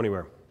on, don't go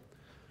anywhere.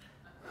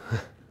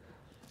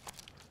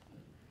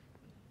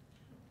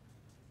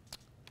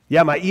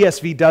 Yeah, my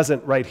ESV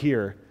doesn't right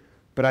here,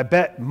 but I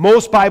bet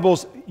most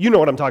Bibles, you know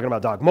what I'm talking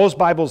about, Doc. Most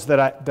Bibles that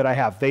I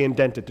have, they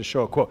indent it to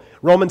show a quote.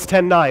 Romans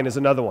 10:9 is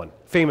another one,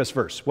 famous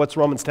verse. What's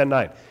Romans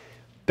 10:9?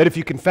 That if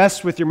you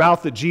confess with your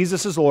mouth that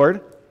Jesus is Lord,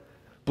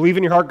 believe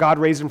in your heart God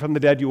raised him from the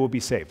dead, you will be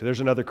saved.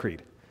 There's another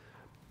creed.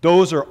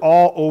 Those are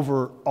all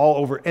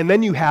over. And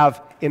then you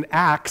have, in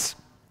Acts,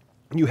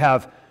 you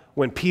have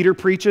when Peter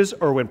preaches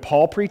or when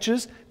Paul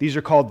preaches, these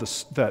are called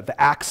the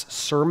Acts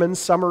sermon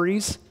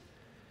summaries.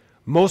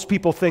 Most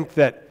people think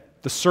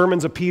that the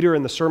sermons of Peter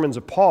and the sermons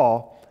of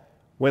Paul,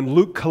 when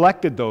Luke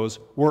collected those,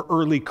 were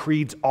early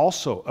creeds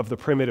also of the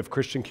primitive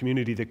Christian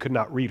community that could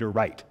not read or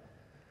write.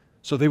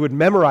 So they would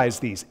memorize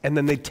these, and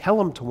then they'd tell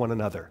them to one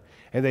another.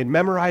 And they'd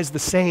memorize the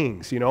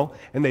sayings,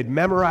 and they'd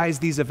memorize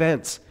these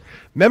events.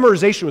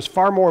 Memorization was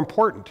far more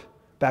important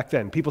back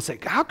then. People say,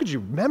 how could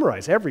you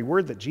memorize every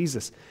word that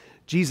Jesus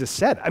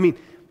said? I mean,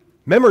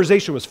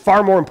 memorization was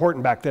far more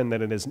important back then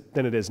than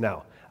it is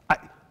now.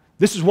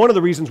 This is one of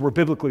the reasons we're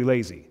biblically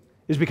lazy,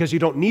 is because you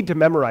don't need to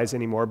memorize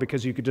anymore,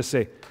 because you could just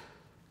say,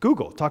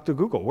 Google, talk to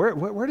Google.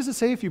 Where does it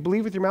say if you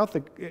believe with your mouth,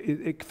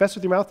 confess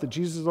with your mouth that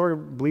Jesus is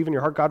Lord, believe in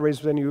your heart God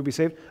raised him, you will be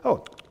saved?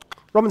 Oh,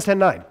 Romans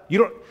 10:9. You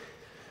don't.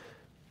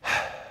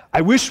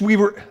 I wish we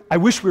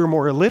were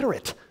more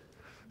illiterate.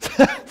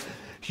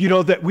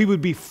 That we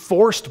would be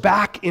forced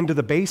back into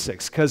the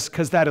basics,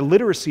 because that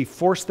illiteracy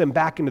forced them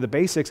back into the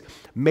basics,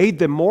 made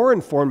them more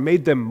informed,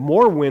 made them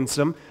more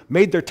winsome,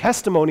 made their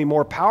testimony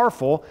more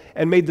powerful,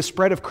 and made the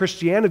spread of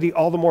Christianity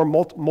all the more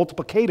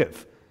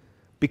multiplicative,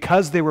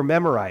 because they were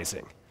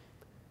memorizing.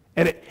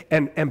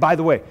 And by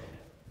the way,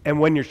 And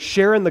when you're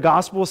sharing the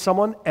gospel with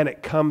someone and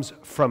it comes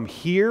from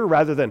here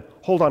rather than,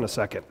 hold on a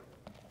second.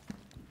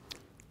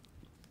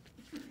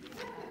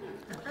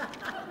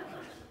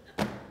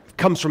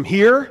 Comes from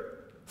here,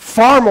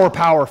 far more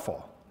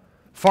powerful.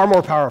 Far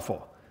more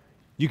powerful.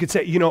 You could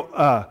say,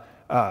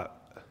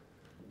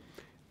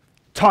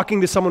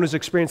 talking to someone who's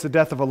experienced the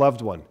death of a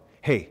loved one.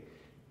 Hey,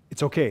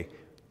 it's okay.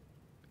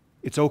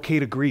 It's okay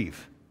to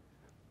grieve.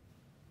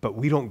 But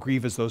we don't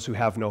grieve as those who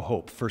have no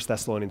hope. 1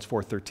 Thessalonians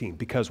 4:13.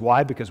 Because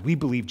why? Because we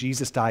believe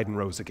Jesus died and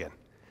rose again.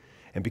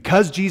 And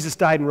because Jesus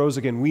died and rose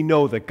again, we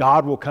know that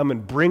God will come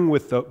and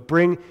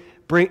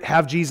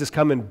have Jesus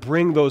come and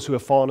bring those who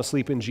have fallen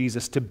asleep in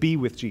Jesus to be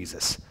with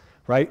Jesus,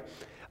 right?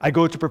 I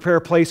go to prepare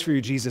a place for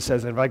you, Jesus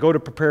says, and if I go to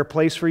prepare a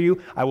place for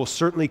you, I will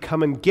certainly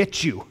come and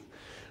get you,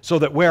 so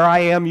that where I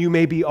am, you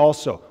may be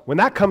also. When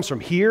that comes from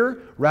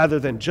here, rather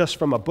than just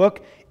from a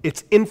book,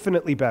 it's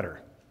infinitely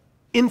better.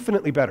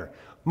 Infinitely better.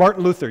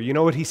 Martin Luther, you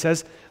know what he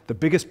says? The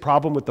biggest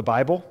problem with the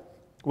Bible?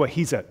 Well,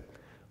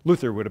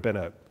 Luther would have been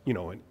a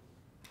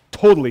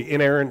totally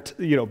inerrant,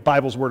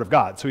 Bible's word of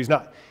God. So he's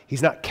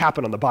not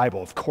capping on the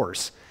Bible, of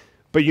course.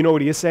 But you know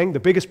what he is saying? The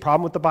biggest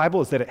problem with the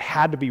Bible is that it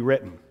had to be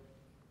written.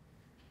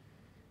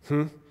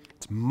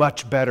 It's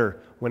much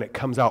better when it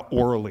comes out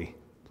orally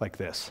like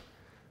this.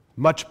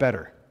 Much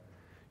better.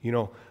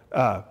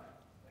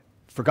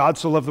 For God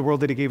so loved the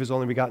world that he gave his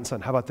only begotten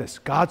son. How about this?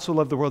 God so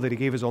loved the world that he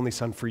gave his only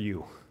son for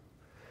you.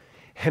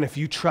 And if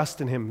you trust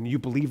in him and you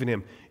believe in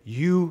him,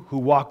 you who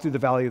walk through the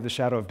valley of the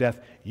shadow of death,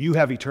 you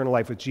have eternal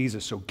life with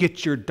Jesus. So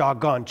get your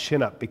doggone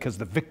chin up, because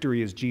the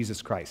victory is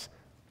Jesus Christ.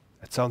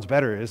 That sounds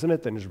better, isn't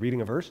it, than just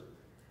reading a verse?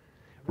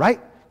 Right?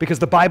 Because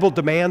the Bible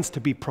demands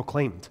to be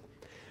proclaimed.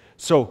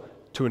 So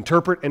to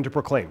interpret and to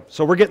proclaim.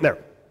 So we're getting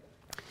there.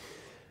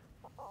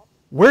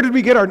 Where did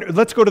we get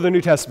let's go to the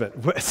New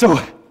Testament. So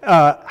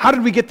how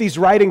did we get these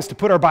writings to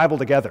put our Bible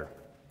together?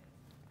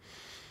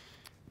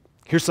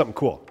 Here's something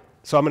cool.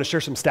 So I'm going to share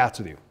some stats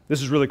with you.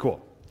 This is really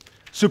cool.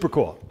 Super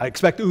cool. I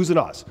expect oohs and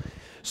ahs.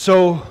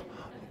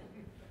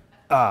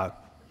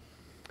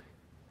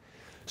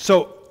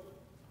 So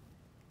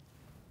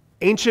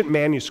ancient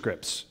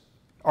manuscripts.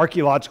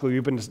 Archaeologically,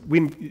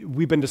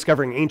 we've been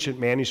discovering ancient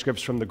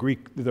manuscripts from the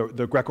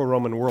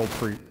Greco-Roman world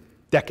for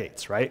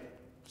decades, right?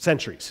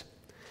 Centuries.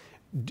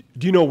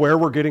 Do you know where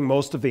we're getting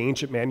most of the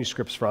ancient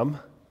manuscripts from?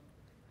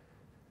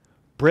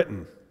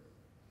 Britain.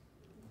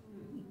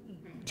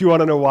 Do you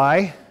want to know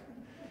why?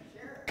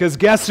 Because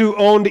guess who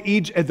owned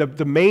Egypt?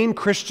 The main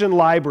Christian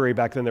library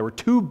back then? There were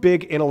two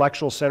big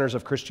intellectual centers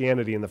of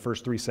Christianity in the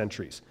first 3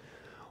 centuries.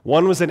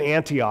 One was in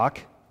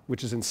Antioch,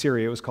 which is in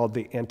Syria. It was called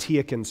the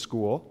Antiochian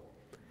School.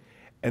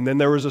 And then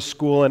there was a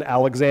school in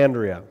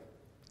Alexandria,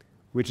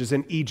 which is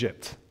in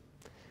Egypt.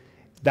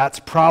 That's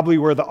probably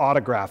where the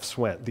autographs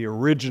went, the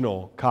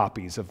original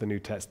copies of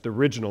the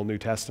original New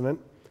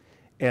Testament.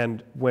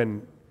 And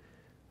when,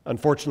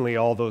 unfortunately,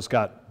 all those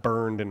got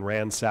burned and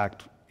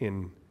ransacked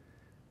in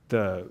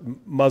the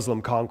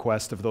Muslim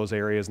conquest of those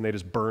areas, and they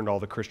just burned all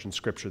the Christian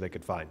scripture they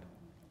could find.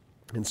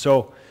 And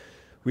so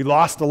we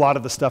lost a lot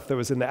of the stuff that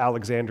was in the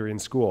Alexandrian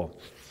school.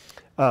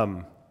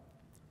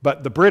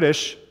 But the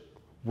British,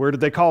 where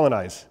did they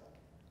colonize?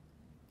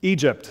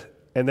 Egypt.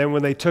 And then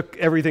when they took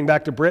everything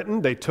back to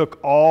Britain, they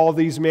took all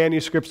these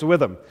manuscripts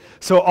with them.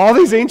 So all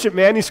these ancient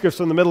manuscripts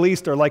from the Middle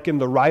East are like in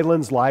the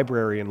Rylands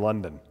Library in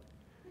London.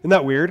 Isn't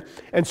that weird?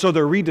 And so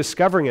they're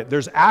rediscovering it.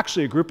 There's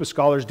actually a group of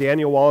scholars,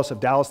 Daniel Wallace of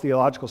Dallas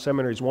Theological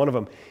Seminary is one of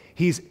them.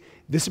 This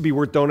would be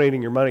worth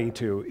donating your money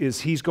to,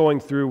 is he's going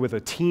through with a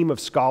team of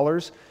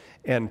scholars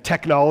and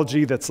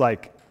technology that's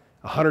like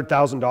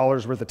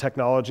 $100,000 worth of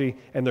technology,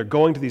 and they're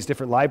going to these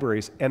different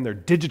libraries, and they're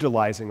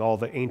digitalizing all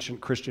the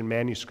ancient Christian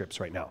manuscripts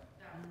right now.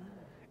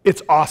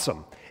 It's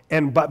awesome.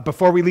 But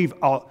before we leave,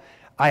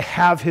 I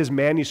have his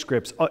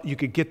manuscripts. You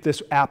could get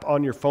this app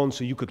on your phone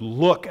so you could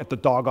look at the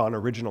doggone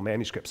original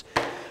manuscripts.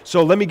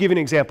 So let me give you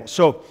an example.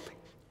 So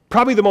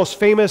probably the most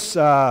famous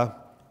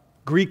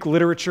Greek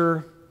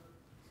literature,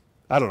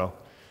 I don't know,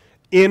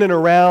 in and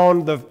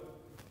around the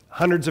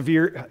hundreds of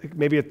years,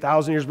 maybe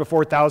 1,000 years before,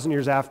 1,000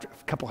 years after,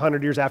 a couple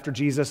hundred years after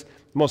Jesus. The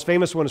most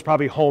famous one is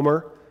probably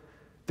Homer,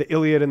 the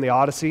Iliad and the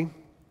Odyssey.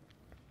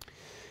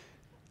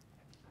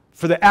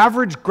 For the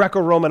average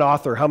Greco-Roman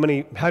author, how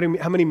many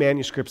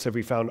manuscripts have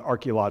we found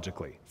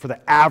archaeologically? For the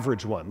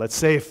average one, let's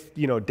say if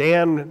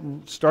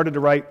Dan started to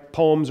write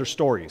poems or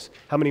stories,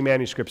 how many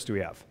manuscripts do we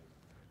have?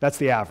 That's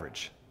the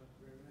average.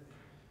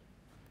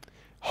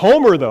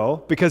 Homer,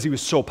 though, because he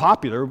was so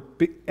popular,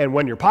 and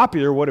when you're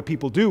popular, what do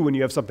people do when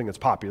you have something that's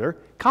popular?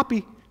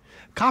 Copy,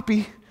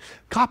 copy,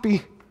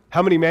 copy.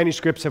 How many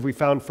manuscripts have we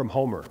found from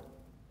Homer?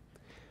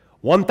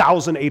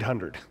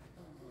 1,800.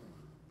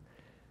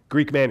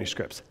 Greek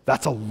manuscripts.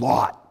 That's a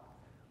lot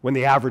when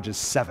the average is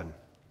 7.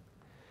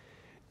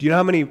 Do you know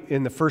how many,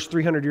 in the first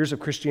 300 years of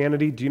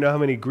Christianity, do you know how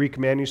many Greek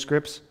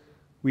manuscripts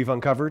we've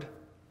uncovered?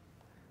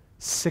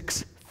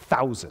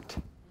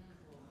 6,000.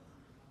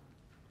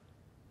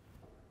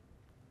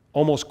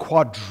 Almost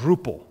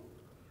quadruple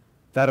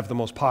that of the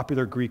most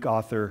popular Greek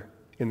author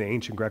in the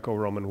ancient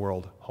Greco-Roman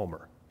world,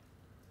 Homer.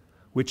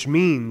 which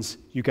means,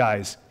 you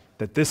guys,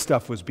 that this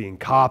stuff was being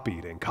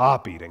copied and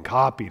copied and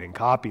copied and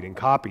copied and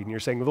copied. And you're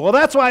saying, well,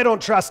 that's why I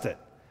don't trust it.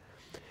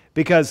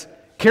 Because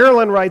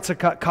Carolyn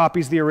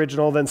copies the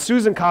original, then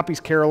Susan copies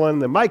Carolyn,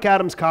 then Mike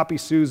Adams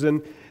copies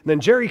Susan, and then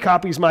Jerry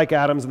copies Mike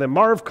Adams, and then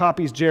Marv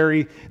copies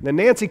Jerry, and then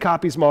Nancy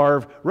copies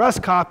Marv, Russ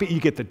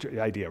you get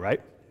the idea,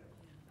 right?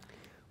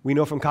 We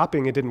know from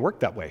copying it didn't work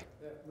that way.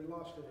 Yeah, we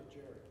lost it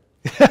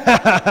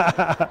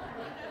at Jerry.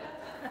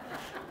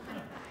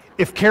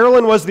 If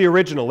Carolyn was the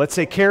original, let's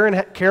say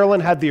Carolyn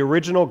had the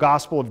original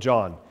Gospel of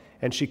John,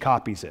 and she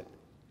copies it.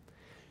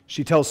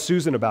 She tells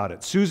Susan about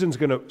it.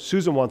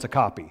 Susan wants a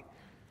copy.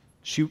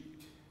 She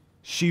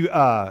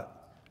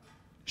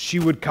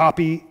would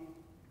copy,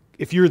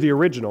 if you're the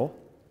original,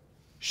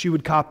 she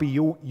would copy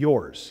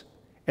yours.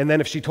 And then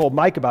if she told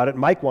Mike about it,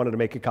 Mike wanted to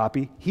make a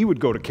copy, he would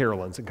go to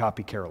Carolyn's and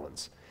copy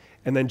Carolyn's.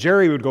 And then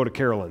Jerry would go to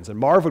Carolyn's, and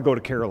Marv would go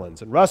to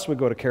Carolyn's, and Russ would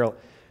go to Carolyn.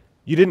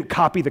 You didn't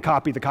copy the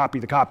copy.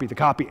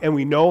 And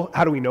we know,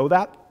 how do we know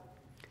that?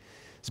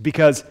 It's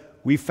because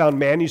we've found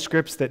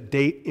manuscripts that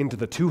date into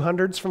the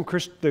 200s from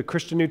the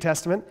Christian New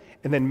Testament,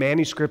 and then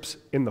manuscripts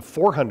in the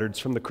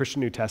 400s from the Christian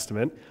New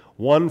Testament,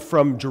 one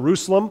from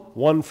Jerusalem,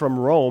 one from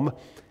Rome,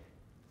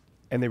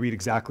 and they read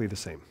exactly the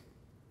same.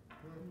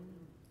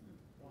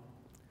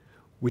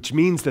 Which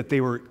means that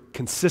they were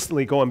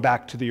consistently going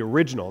back to the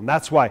original. And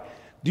that's why,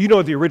 do you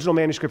know the original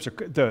manuscripts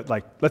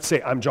are, let's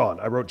say I'm John,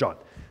 I wrote John.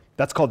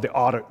 Those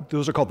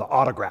are called the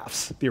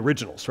autographs, the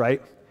originals,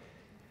 right?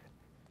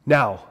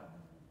 Now,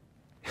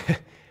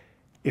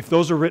 if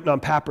those are written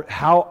on paper,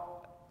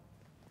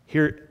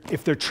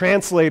 if they're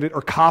translated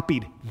or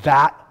copied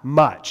that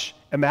much,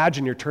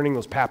 imagine you're turning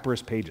those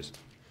papyrus pages.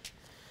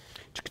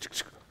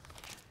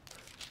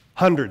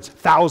 Hundreds of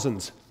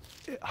thousands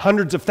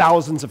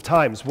of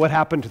times. What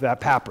happened to that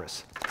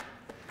papyrus?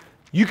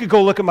 You could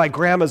go look at my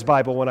grandma's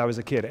Bible when I was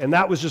a kid, and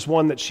that was just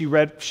one that she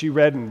read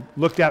and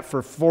looked at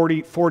for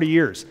 40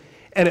 years.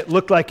 And it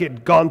looked like it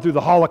had gone through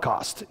the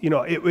Holocaust. You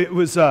know, it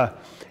was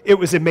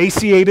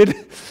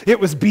emaciated, it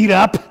was beat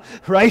up,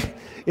 right?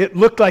 It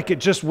looked like it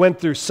just went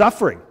through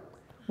suffering.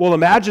 Well,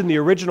 imagine the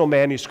original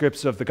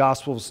manuscripts of the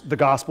Gospels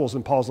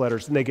and Paul's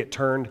letters, and they get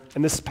turned,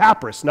 and this is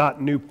papyrus,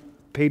 not new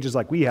pages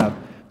like we have.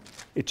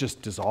 It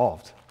just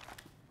dissolved.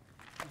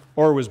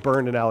 Or was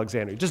burned in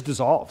Alexandria. It just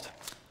dissolved.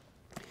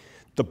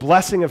 The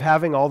blessing of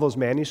having all those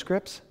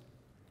manuscripts,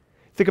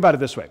 think about it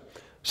this way.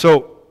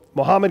 So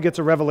Muhammad gets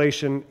a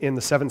revelation in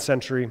the 7th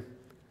century,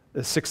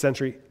 the 6th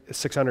century,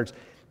 600s,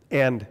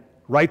 and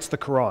writes the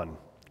Quran.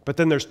 But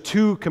then there's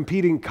 2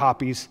 competing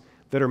copies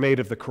that are made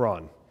of the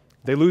Quran.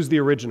 They lose the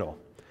original.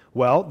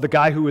 Well, the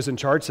guy who was in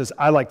charge says,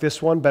 I like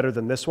this one better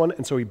than this one,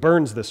 and so he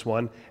burns this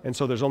one, and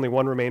so there's only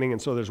one remaining,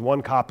 and so there's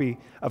one copy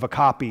of a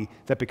copy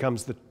that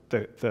becomes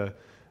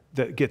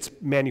that gets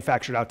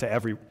manufactured out to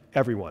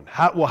everyone.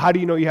 How do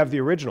you know you have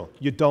the original?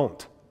 You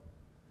don't.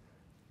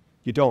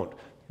 You don't.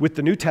 With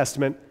the New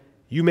Testament,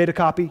 you made a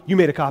copy, you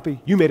made a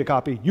copy, you made a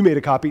copy, you made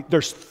a copy.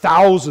 There's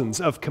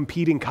thousands of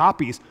competing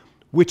copies,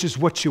 which is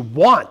what you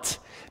want,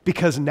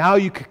 because now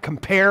you can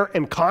compare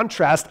and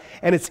contrast,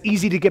 and it's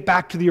easy to get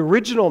back to the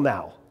original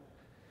now.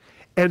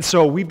 And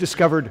so we've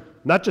discovered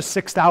not just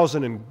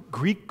 6,000 in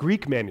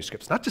Greek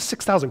manuscripts, not just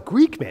 6,000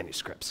 Greek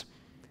manuscripts.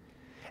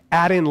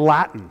 Add in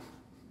Latin.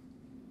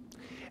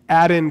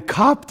 Add in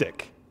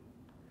Coptic.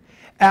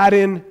 Add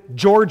in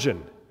Georgian.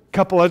 A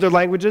couple other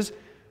languages.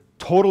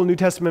 Total New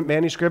Testament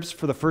manuscripts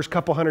for the first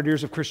couple hundred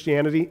years of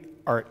Christianity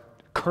are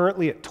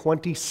currently at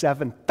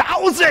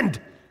 27,000.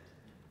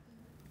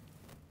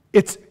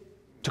 It's,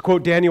 to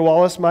quote Daniel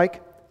Wallace,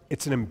 Mike,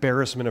 it's an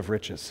embarrassment of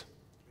riches.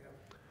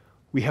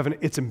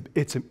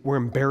 We're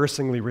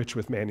embarrassingly rich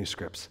with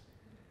manuscripts,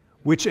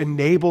 which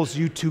enables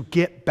you to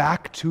get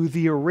back to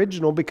the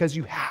original because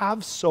you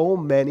have so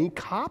many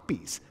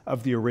copies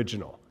of the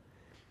original.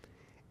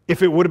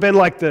 If it would have been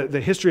like the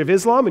history of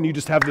Islam and you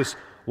just have this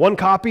one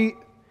copy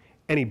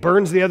and he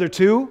burns the other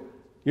 2,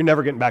 you're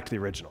never getting back to the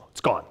original. It's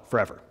gone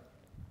forever.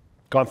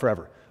 Gone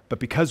forever. But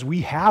because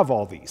we have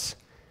all these.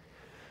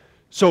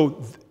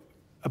 So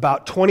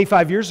about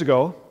 25 years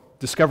ago,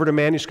 discovered a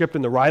manuscript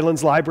in the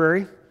Rylands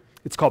Library.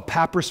 It's called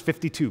Papyrus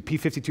 52,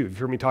 P52. Have you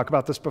heard me talk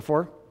about this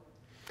before?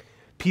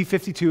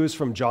 P52 is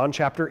from John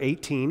chapter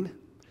 18,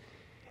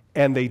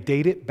 and they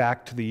date it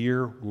back to the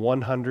year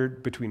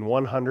 100, between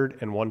 100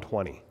 and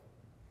 120.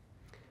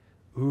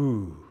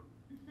 Ooh.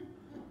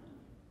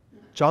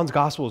 John's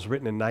gospel was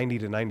written in 90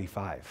 to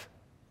 95.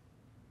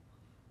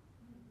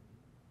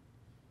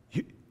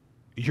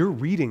 You're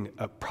reading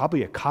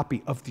probably a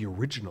copy of the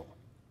original.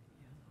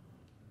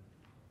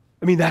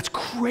 I mean, that's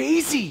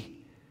crazy.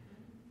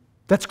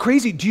 That's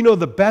crazy. Do you know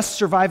the best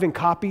surviving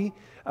copy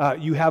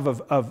you have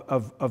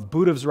of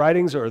Buddha's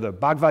writings or the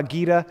Bhagavad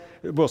Gita,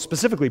 well,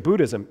 specifically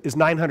Buddhism, is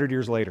 900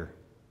 years later?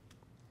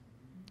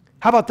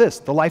 How about this?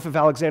 The life of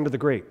Alexander the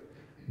Great.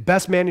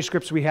 Best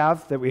manuscripts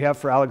that we have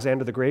for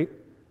Alexander the Great,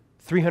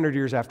 300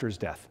 years after his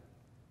death.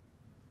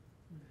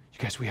 You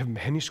guys, we have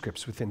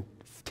manuscripts within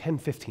 10,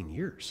 15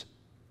 years.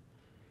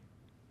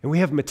 And we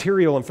have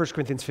material in 1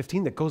 Corinthians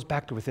 15 that goes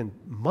back to within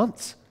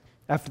months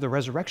after the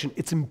resurrection,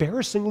 it's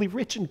embarrassingly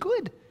rich and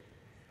good.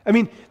 I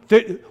mean,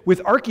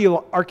 with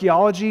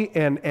archaeology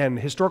and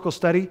historical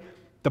study,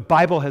 the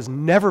Bible has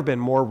never been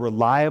more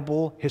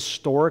reliable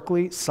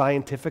historically,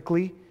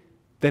 scientifically,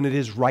 than it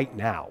is right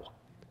now,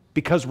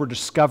 because we're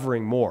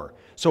discovering more.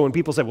 So when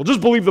people say, well, just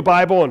believe the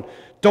Bible and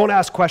don't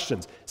ask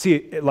questions.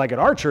 See, like at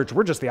our church,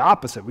 we're just the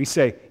opposite. We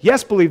say,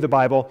 yes, believe the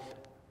Bible,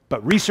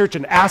 but research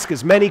and ask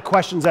as many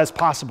questions as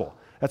possible.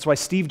 That's why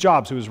Steve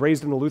Jobs, who was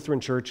raised in the Lutheran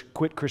church,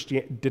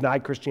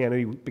 denied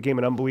Christianity, became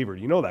an unbeliever.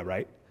 You know that,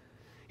 right?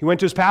 He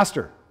went to his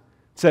pastor,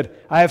 said,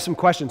 I have some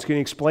questions. Can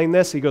you explain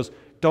this? He goes,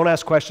 don't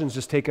ask questions,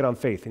 just take it on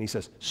faith. And he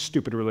says,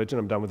 stupid religion,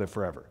 I'm done with it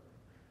forever.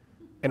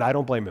 And I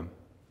don't blame him,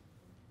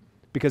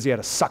 because he had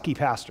a sucky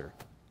pastor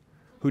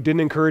who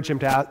didn't encourage him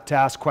to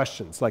ask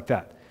questions like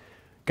that.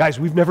 Guys,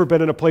 we've never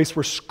been in a place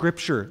where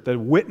Scripture, the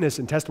witness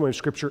and testimony of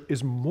Scripture,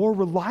 is more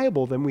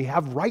reliable than we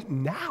have right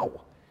now.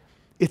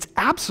 It's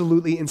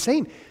absolutely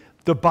insane.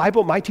 The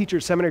Bible, my teacher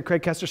at seminary,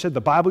 Craig Kessler, said,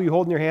 the Bible you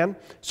hold in your hand.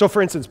 So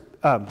for instance,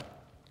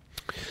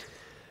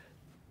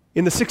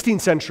 in the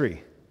 16th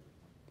century,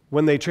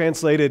 when they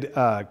translated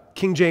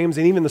King James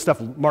and even the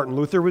stuff Martin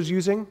Luther was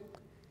using,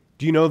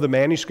 do you know the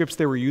manuscripts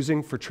they were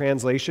using for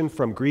translation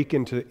from Greek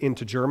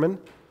into German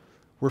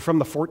were from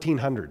the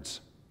 1400s?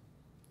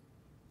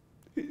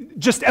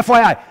 Just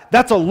FYI,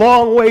 that's a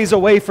long ways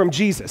away from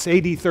Jesus,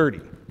 AD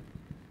 30.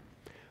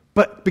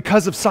 But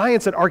because of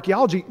science and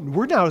archaeology,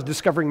 we're now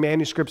discovering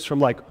manuscripts from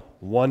like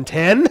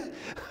 110,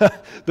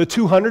 the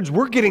 200s.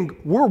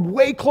 We're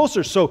way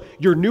closer. So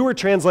your newer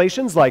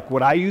translations, like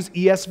what I use,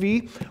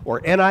 ESV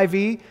or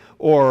NIV,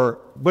 or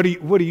what do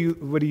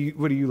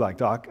you like,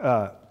 Doc?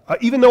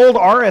 Even the old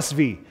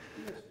RSV.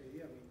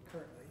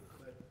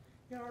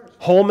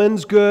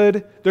 Holman's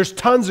good. There's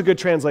tons of good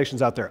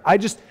translations out there. I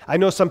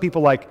know some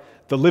people like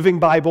the Living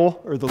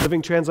Bible or the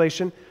Living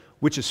Translation,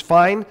 which is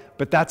fine,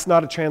 but that's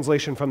not a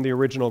translation from the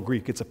original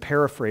Greek. It's a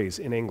paraphrase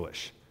in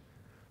English.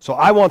 So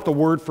I want the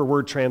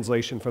word-for-word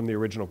translation from the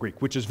original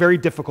Greek, which is very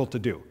difficult to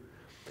do.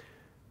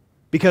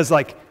 Because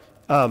like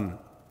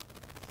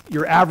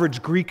your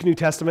average Greek New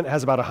Testament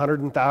has about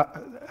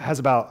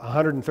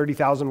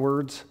 130,000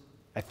 words.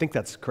 I think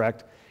that's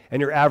correct.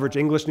 And your average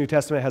English New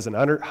Testament has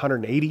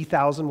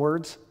 180,000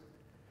 words.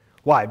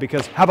 Why?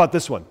 Because, how about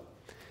this one?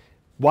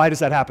 Why does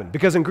that happen?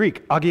 Because in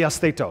Greek,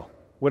 agiasteto,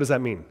 what does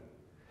that mean?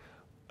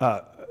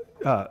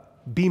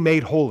 Be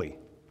made holy.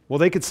 Well,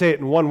 they could say it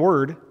in one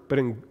word, but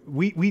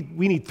we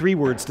need 3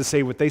 words to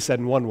say what they said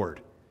in one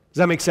word. Does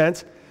that make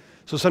sense?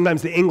 So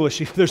sometimes the English,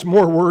 there's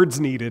more words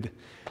needed.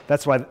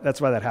 That's why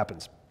that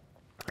happens.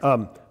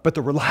 But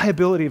the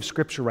reliability of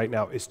Scripture right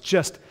now is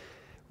just,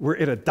 we're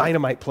at a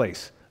dynamite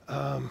place.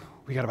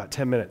 We got about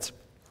 10 minutes.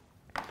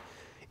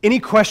 Any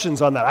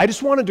questions on that? I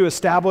just wanted to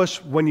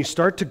establish when you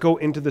start to go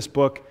into this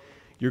book,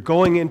 you're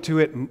going into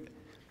it, and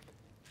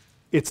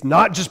it's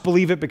not just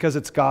believe it because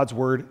it's God's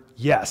word.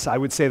 Yes, I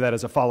would say that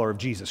as a follower of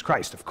Jesus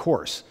Christ, of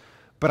course.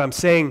 But I'm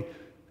saying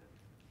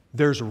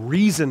there's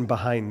reason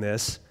behind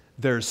this,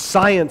 there's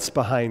science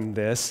behind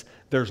this,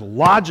 there's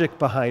logic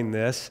behind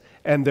this,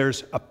 and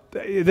this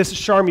is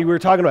Sharmi, we were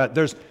talking about,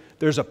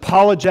 there's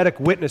apologetic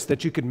witness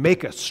that you can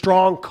make a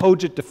strong,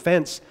 cogent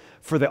defense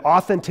for the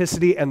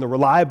authenticity and the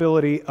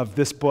reliability of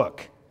this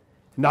book.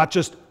 Not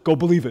just go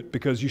believe it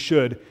because you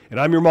should, and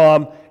I'm your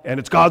mom, and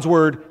it's God's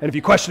word, and if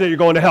you question it, you're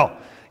going to hell.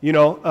 You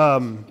know,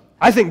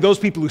 I think those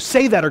people who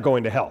say that are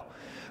going to hell.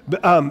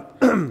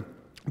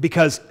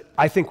 Because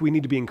I think we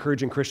need to be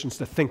encouraging Christians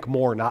to think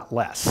more, not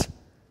less.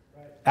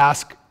 Right.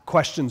 Ask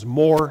questions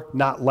more,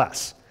 not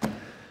less.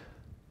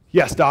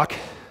 Yes, Doc?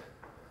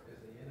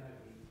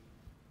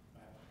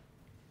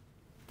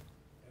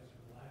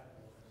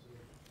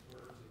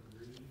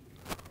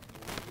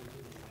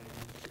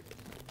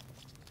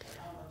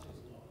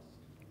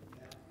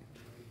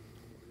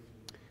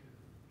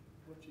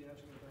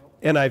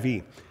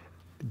 NIV.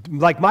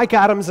 Like Mike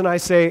Adams and I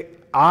say,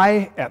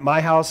 at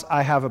my house,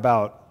 I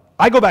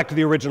go back to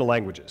the original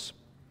languages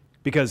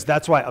because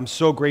that's why I'm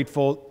so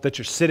grateful that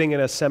you're sitting in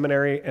a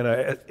seminary and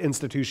an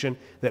institution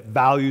that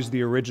values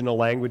the original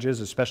languages,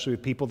 especially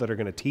with people that are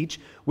going to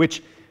teach,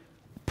 which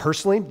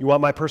personally, you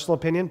want my personal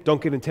opinion?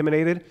 Don't get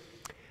intimidated.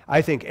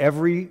 I think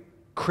every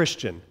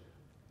Christian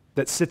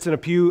that sits in a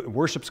pew and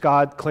worships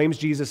God, claims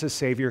Jesus as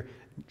Savior,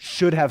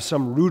 should have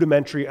some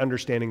rudimentary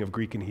understanding of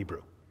Greek and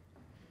Hebrew.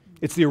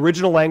 It's the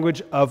original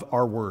language of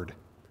our word.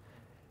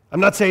 I'm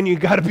not saying you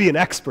got to be an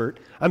expert.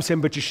 I'm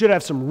saying, but you should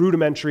have some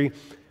rudimentary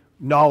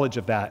knowledge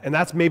of that. And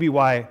that's maybe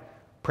why,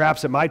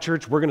 perhaps at my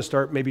church, we're going to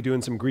start maybe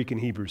doing some Greek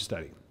and Hebrew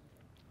study,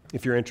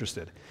 if you're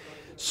interested.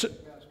 So,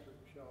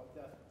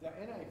 the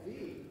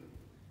NIV,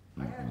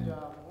 I had one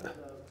of the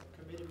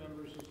committee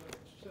members,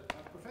 a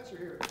professor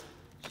here at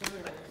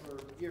seminary for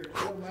years,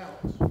 Bill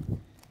Mallets.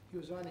 He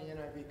was on the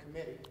NIV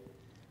committee,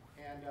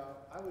 and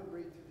I would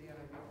read through the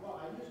NIV. Well,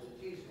 I used to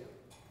tease him.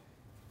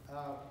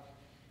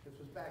 This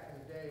was back in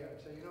the day. I'd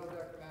say, you know,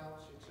 Dr.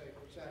 Mallets, he'd say,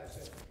 what's that? I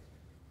said, I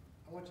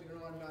want you to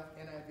know I'm not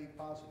NIV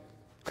positive.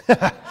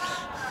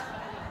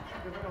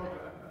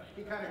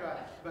 He kind of got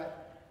it.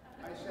 But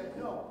I said,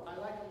 no, I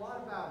like a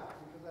lot about it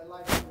because because I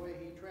like the way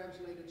he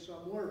translated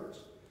some words.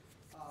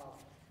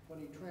 When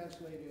he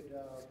translated,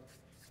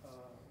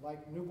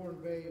 like newborn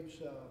babes,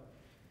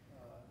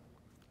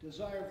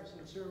 desire for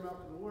sincere milk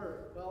of the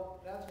word. Well,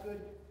 that's good,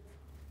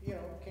 you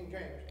know, King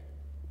James.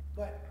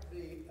 But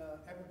the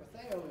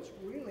epipatheo is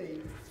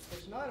really,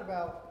 it's not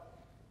about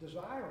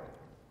desiring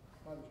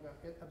mother's milk.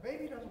 A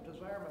baby doesn't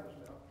desire mother's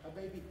milk. A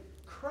baby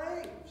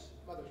craves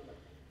mother's milk.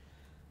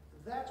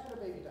 That's what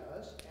a baby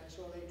does, and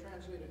so they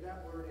translated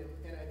that word in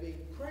NIV,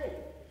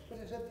 crave. But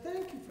I said,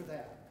 thank you for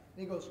that.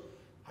 And he goes,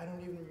 I don't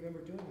even remember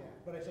doing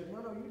that. But I said, no,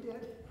 you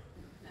did.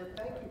 But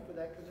thank you for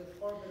that, because it's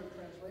far better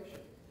translation.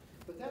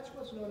 But that's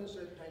what's known as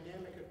a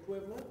dynamic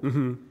equivalent.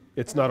 Mm-hmm.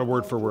 It's not a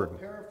word for word.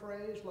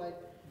 Paraphrase like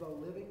the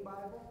Living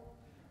Bible.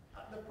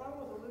 The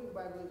problem with the Living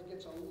Bible is it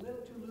gets a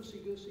little too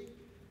loosey-goosey,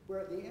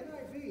 where the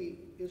NIV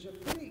is a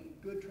pretty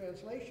good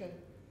translation.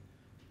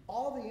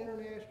 All the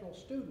international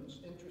students,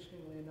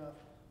 interestingly enough,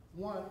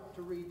 want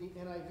to read the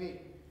NIV.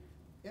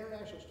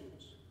 International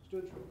students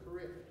from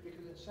Korea,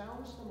 because it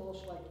sounds the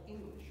most like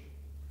English.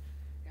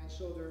 And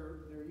so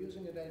they're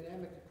using a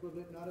dynamic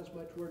equivalent, not as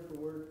much word for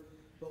word,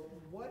 but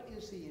what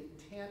is the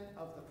intent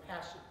of the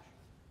passage?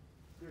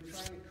 They're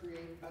trying to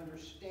create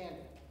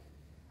understanding.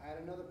 I had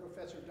another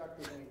professor,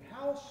 Dr. Wayne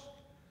House.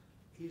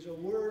 He's a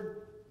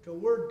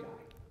word-to-word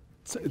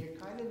guy. And you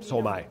kind of need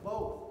them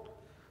both.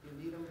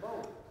 You need them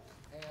both.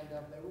 And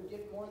they would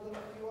get more than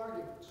a few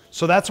arguments.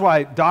 So that's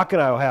why Doc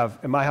and I will have,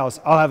 in my house,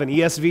 I'll have an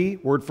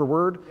ESV, word for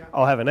word. Yeah.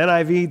 I'll have an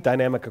NIV,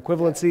 dynamic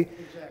equivalency. Yeah,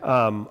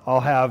 exactly.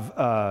 I'll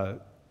have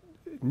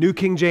New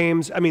King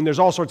James. I mean, there's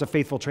all sorts of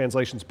faithful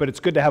translations, but it's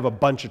good to have a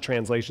bunch of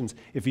translations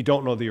if you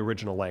don't know the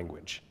original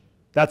language.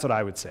 That's what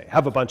I would say.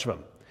 Have a bunch of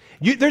them.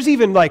 There's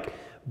even like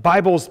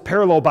Bibles,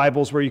 parallel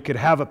Bibles, where you could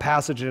have a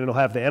passage and it'll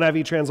have the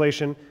NIV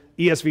translation,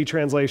 ESV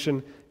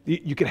translation.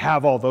 You could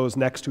have all those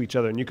next to each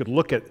other, and you could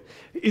look at.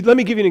 Let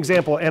me give you an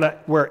example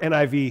where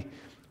NIV,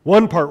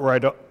 one part where I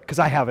don't, because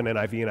I have an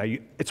NIV, and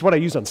it's what I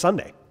use on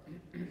Sunday.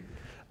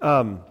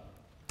 But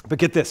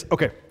get this,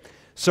 okay.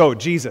 So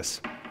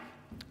Jesus,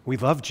 we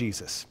love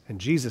Jesus,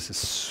 and Jesus is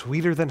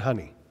sweeter than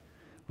honey,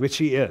 which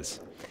he is,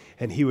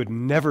 and he would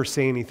never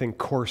say anything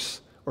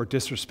coarse or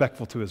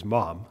disrespectful to his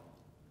mom.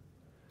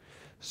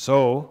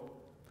 So,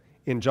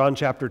 in John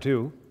chapter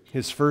 2,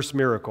 his first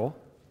miracle.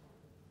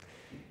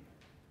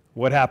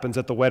 What happens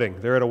at the wedding?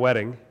 They're at a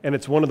wedding, and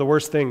it's one of the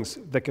worst things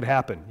that could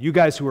happen. You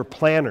guys who are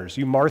planners,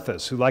 you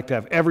Marthas, who like to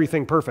have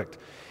everything perfect,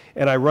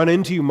 and I run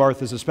into you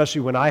Marthas,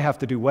 especially when I have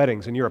to do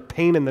weddings, and you're a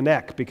pain in the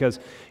neck because,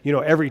 you know,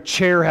 every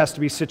chair has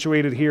to be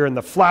situated here, and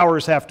the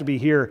flowers have to be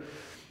here.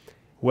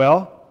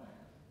 Well,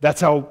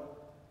 that's how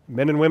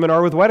men and women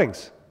are with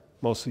weddings.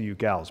 Mostly you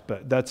gals,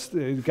 but that's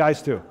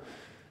guys too.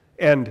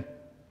 And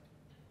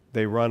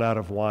they run out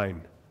of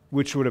wine,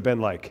 which would have been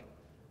like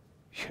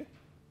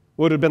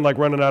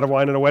running out of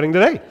wine in a wedding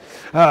today.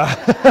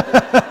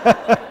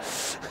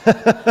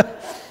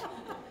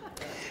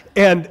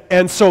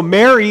 And so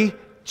Mary,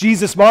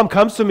 Jesus' mom,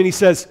 comes to him and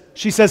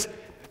she says,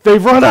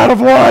 they've run out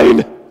of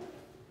wine.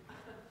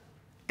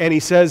 And he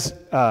says,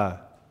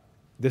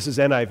 this is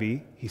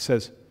NIV, he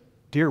says,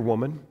 dear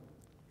woman,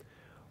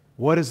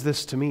 what is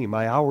this to me?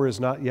 My hour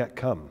is not yet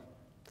come.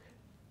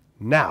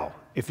 Now,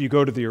 if you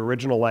go to the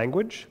original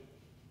language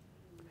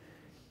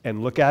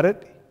and look at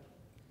it,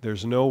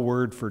 there's no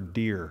word for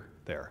dear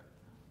there.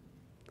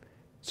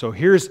 So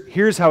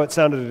here's how it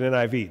sounded in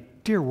NIV.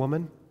 Dear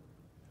woman,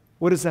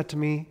 what is that to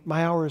me?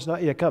 My hour is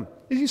not yet come.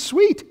 He's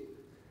sweet.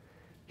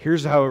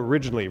 Here's how it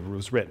originally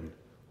was written.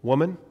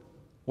 Woman,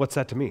 what's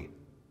that to me?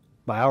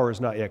 My hour is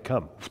not yet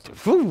come.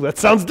 Ooh, that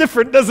sounds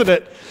different, doesn't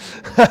it?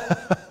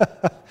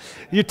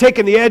 You're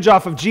taking the edge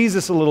off of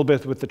Jesus a little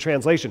bit with the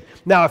translation.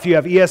 Now, if you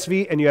have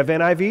ESV and you have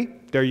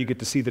NIV, there you get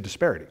to see the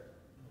disparity,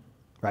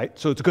 right?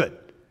 So it's good.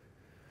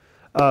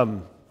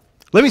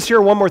 Let me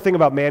share one more thing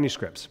about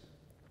manuscripts.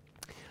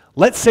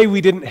 Let's say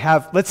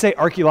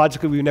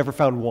archaeologically we never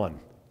found one.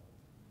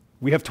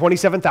 We have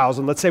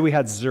 27,000. Let's say we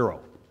had zero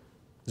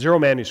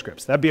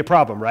manuscripts. That'd be a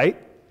problem, right?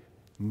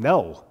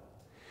 No.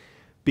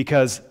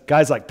 Because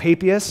guys like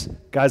Papias,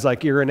 guys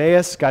like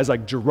Irenaeus, guys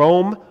like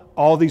Jerome,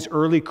 all these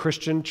early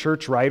Christian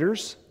church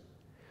writers,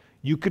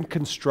 you can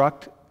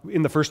construct,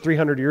 in the first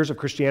 300 years of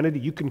Christianity,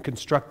 you can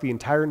construct the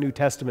entire New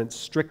Testament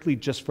strictly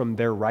just from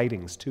their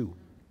writings too,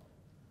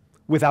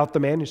 without the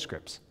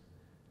manuscripts.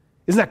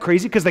 Isn't that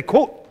crazy? Because they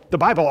quote the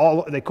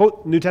Bible, they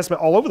quote New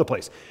Testament all over the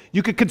place.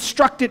 You could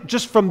construct it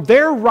just from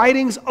their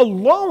writings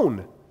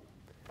alone.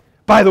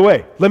 By the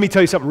way, let me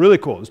tell you something really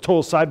cool. It's a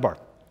total sidebar.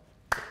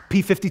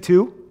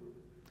 P52,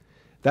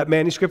 that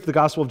manuscript of the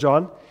Gospel of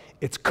John,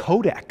 it's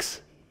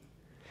codex.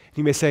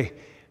 You may say,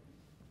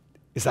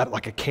 is that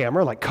like a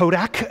camera, like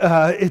Kodak?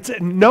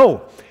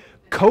 No.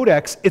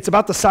 Codex, it's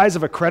about the size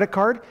of a credit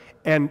card,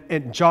 and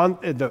John,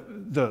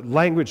 the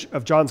language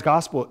of John's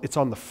Gospel, it's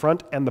on the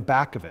front and the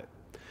back of it,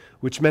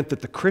 which meant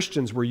that the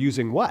Christians were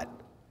using what?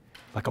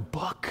 Like a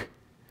book,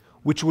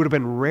 which would have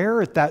been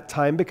rare at that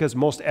time because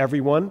most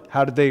everyone,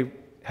 how did they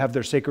have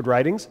their sacred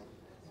writings?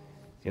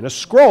 In a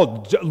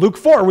scroll. Luke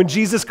 4, when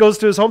Jesus goes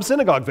to his home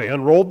synagogue, they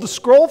unrolled the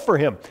scroll for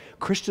him.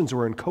 Christians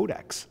were in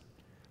codex,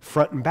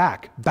 front and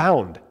back,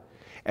 bound.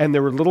 And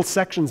there were little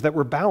sections that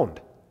were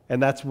bound.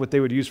 And that's what they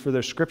would use for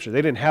their scripture.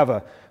 They didn't have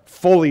a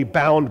fully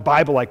bound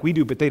Bible like we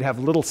do, but they'd have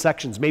little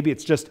sections. Maybe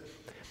it's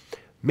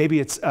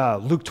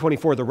Luke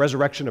 24, the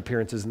resurrection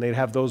appearances, and they'd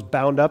have those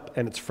bound up,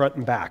 and it's front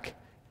and back.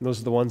 And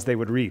those are the ones they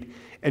would read.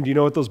 And do you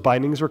know what those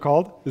bindings were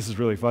called? This is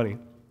really funny.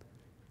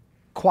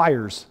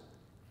 Choirs.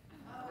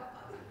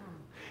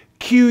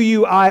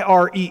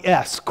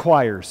 Quires,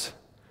 choirs.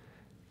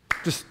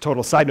 Just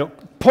total side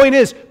note. Point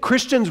is,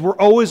 Christians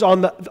were always on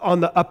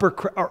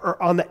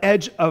the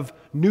edge of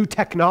new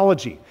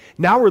technology.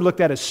 Now we're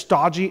looked at as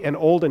stodgy and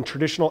old and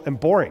traditional and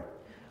boring.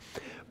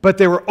 But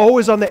they were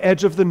always on the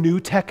edge of the new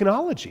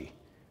technology.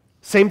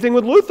 Same thing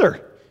with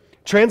Luther.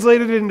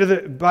 Translated into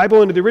the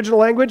Bible into the original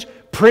language,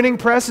 printing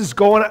press is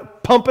going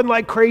out, pumping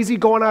like crazy,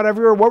 going out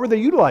everywhere. What were they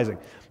utilizing?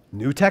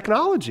 New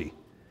technology.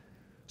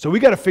 So we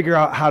got to figure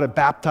out how to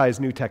baptize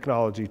new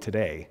technology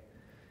today,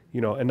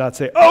 and not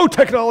say, oh,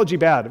 technology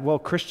bad. Well,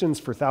 Christians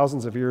for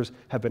thousands of years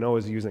have been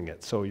always using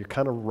it, so you're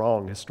kind of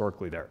wrong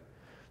historically there.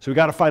 So we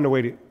got to find a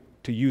way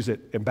to use it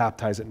and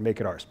baptize it and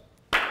make it ours.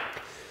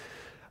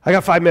 I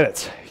got 5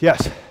 minutes.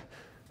 Yes? You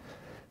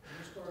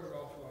started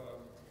off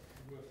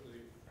with the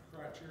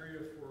criteria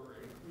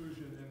for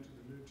inclusion into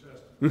the New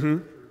Testament.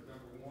 Number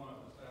one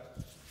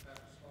is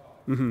apostolic.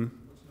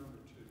 What's number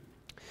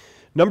two?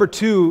 Number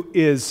two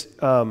is,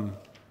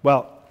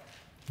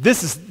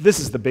 this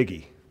is the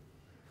biggie,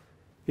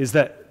 is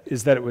that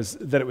it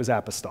was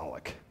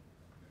apostolic,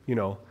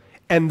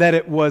 and that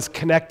it was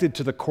connected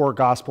to the core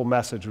gospel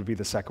message would be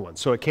the second one.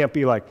 So it can't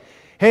be like,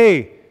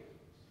 hey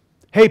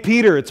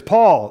Peter, it's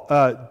Paul.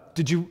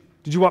 Did you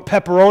want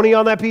pepperoni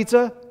on that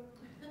pizza?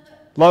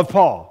 Love,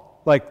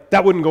 Paul. Like,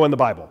 that wouldn't go in the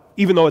Bible,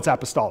 even though it's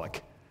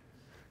apostolic.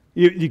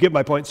 You get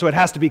my point? So it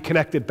has to be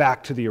connected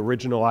back to the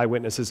original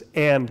eyewitnesses,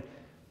 and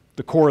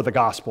the core of the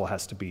gospel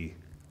has to be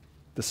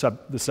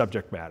the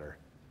subject matter.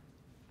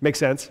 Make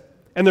sense?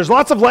 And there's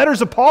lots of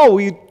letters of Paul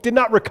we did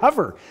not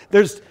recover.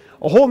 There's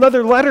a whole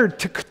other letter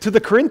to the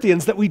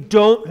Corinthians that we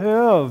don't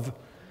have.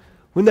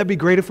 Wouldn't that be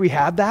great if we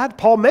had that?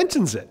 Paul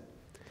mentions it.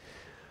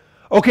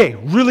 Okay,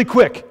 really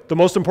quick, the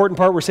most important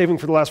part we're saving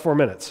for the last 4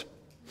 minutes.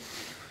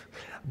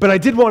 But I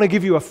did want to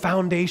give you a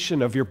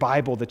foundation of your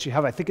Bible that you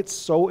have. I think it's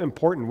so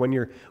important when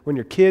your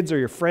kids or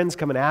your friends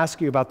come and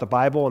ask you about the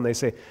Bible and they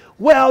say,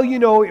 well,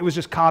 it was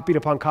just copied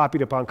upon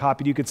copied upon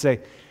copied. You could say,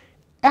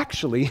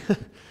 actually,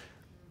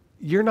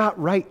 you're not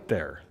right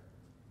there.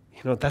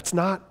 That's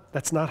not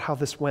how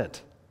this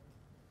went.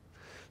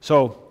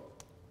 So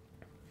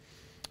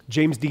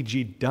James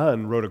D.G.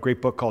 Dunn wrote a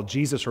great book called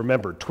Jesus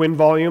Remembered, twin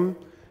volume,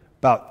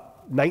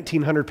 about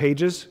 1,900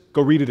 pages.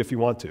 Go read it if you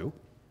want to.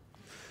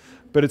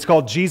 But it's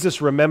called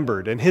Jesus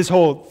Remembered. And his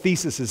whole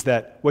thesis is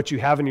that what you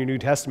have in your New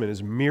Testament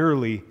is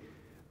merely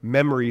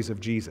memories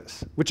of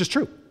Jesus, which is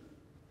true.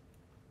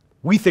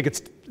 We think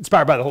it's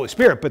inspired by the Holy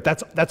Spirit, but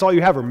that's all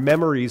you have are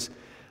memories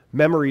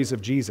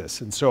of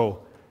Jesus.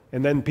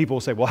 And then people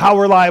will say, well, how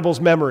reliable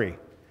is memory?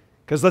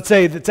 Because let's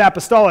say it's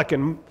apostolic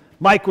and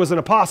Mike was an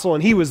apostle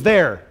and he was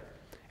there.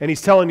 And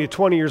he's telling you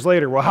 20 years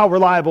later, well, how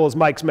reliable is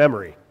Mike's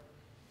memory?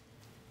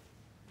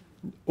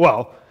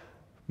 Well,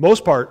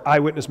 most part,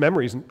 eyewitness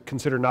memory is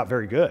considered not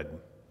very good.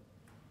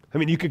 I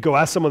mean, you could go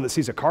ask someone that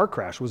sees a car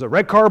crash. Was it a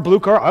red car, blue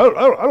car? I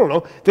don't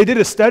know. They did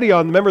a study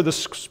on, remember the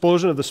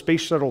explosion of the Space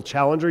Shuttle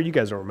Challenger? You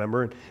guys don't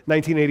remember, in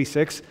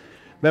 1986.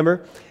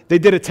 Remember? They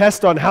did a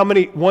test on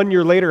 1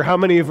 year later, how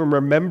many of them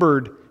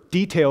remembered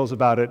details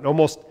about it. And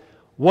almost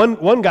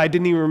one guy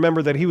didn't even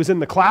remember that he was in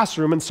the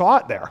classroom and saw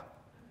it there.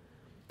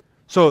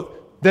 So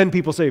then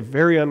people say,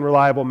 very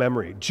unreliable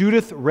memory.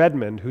 Judith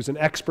Redmond, who's an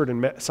expert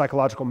in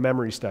psychological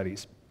memory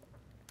studies,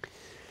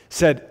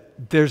 said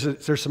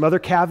there's some other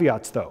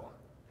caveats, though.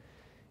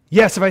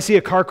 Yes, if I see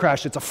a car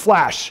crash, it's a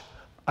flash.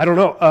 I don't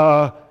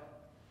know.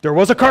 There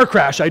was a car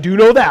crash. I do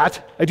know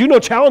that. I do know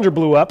Challenger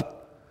blew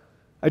up.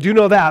 I do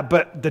know that.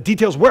 But the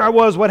details, where I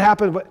was, what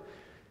happened,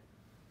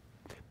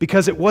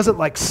 because it wasn't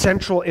like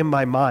central in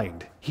my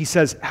mind. He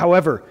says,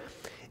 however,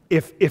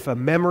 if a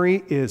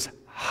memory is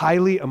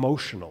highly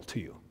emotional to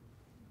you,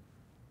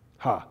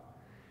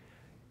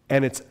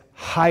 and it's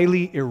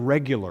highly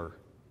irregular,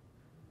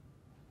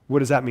 what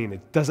does that mean?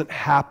 It doesn't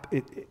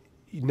happen.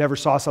 You never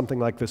saw something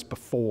like this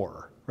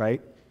before,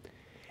 right?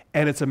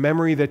 And it's a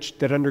memory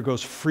that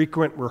undergoes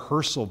frequent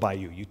rehearsal by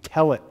you. You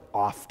tell it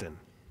often.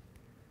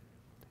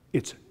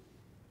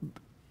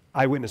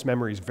 Eyewitness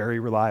memory is very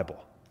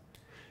reliable.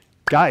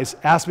 Guys,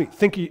 ask me,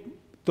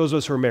 those of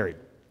us who are married.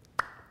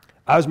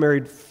 I was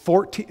married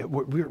 14th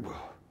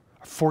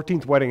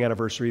wedding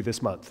anniversary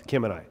this month,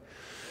 Kim and I.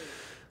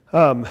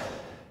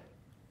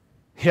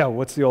 Yeah,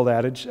 what's the old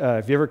adage?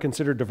 Have you ever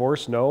considered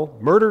divorce? No.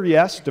 Murder,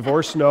 yes.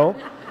 Divorce, no.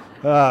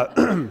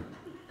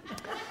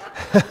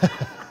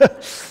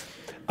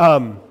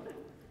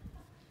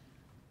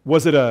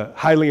 Was it a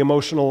highly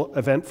emotional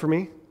event for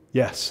me?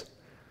 Yes.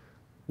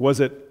 Was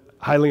it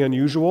highly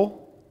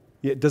unusual?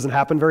 It doesn't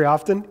happen very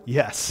often?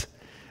 Yes.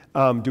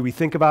 Do we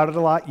think about it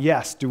a lot?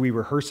 Yes. Do we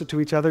rehearse it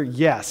to each other?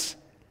 Yes.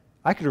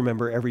 I can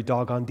remember every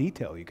doggone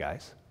detail, you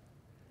guys.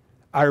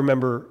 I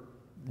remember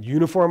the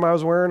uniform I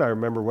was wearing. I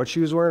remember what she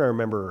was wearing. I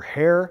remember her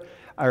hair.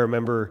 I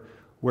remember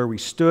where we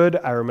stood.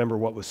 I remember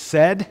what was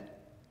said.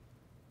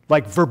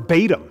 Like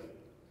verbatim,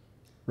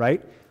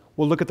 right?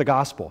 Well, look at the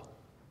gospel.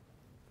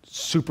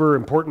 Super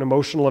important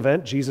emotional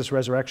event, Jesus'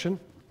 resurrection.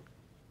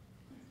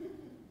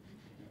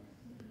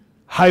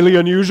 Highly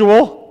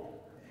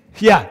unusual.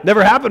 Yeah,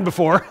 never happened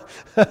before.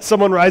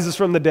 Someone rises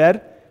from the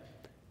dead.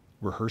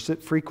 Rehearse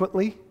it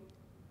frequently,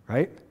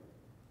 right?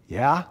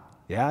 Yeah.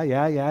 Yeah,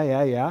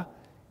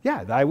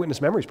 the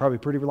eyewitness memory is probably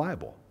pretty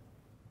reliable.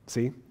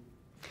 See?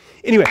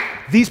 Anyway,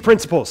 these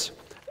principles,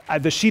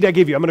 the sheet I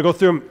gave you, I'm going to go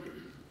through them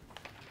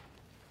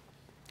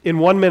in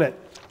 1 minute.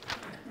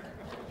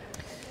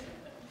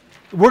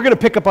 We're going to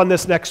pick up on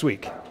this next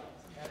week.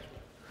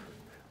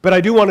 But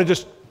I do want to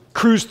just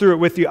cruise through it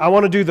with you. I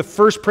want to do the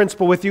first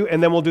principle with you,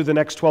 and then we'll do the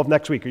next 12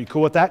 next week. Are you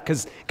cool with that?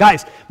 Because,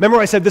 guys, remember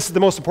I said this is the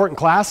most important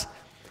class?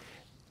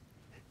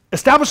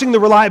 Establishing the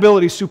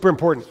reliability is super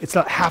important. It's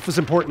not half as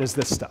important as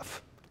this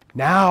stuff.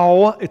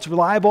 Now it's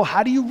reliable.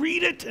 How do you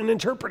read it and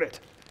interpret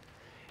it?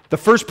 The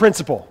first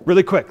principle,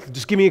 really quick,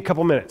 just give me a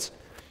couple minutes.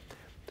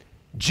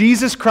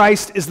 Jesus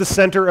Christ is the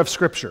center of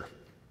Scripture.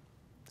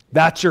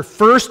 That's your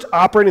first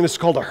operating, this is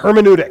called a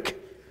hermeneutic.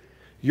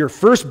 Your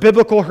first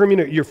biblical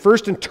hermeneutic, your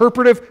first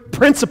interpretive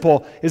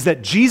principle is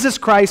that Jesus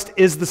Christ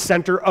is the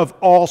center of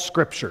all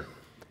Scripture.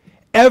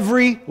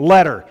 Every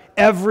letter,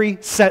 every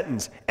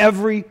sentence,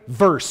 every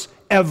verse,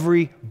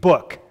 every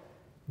book,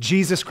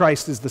 Jesus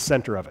Christ is the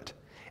center of it.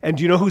 And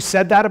do you know who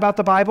said that about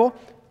the Bible?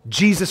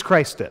 Jesus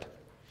Christ did.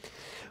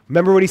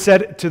 Remember what he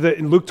said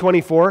in Luke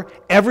 24?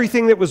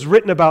 Everything that was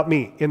written about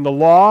me in the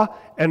law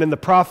and in the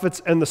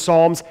prophets and the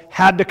Psalms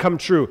had to come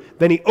true.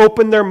 Then he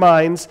opened their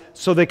minds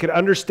so they could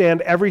understand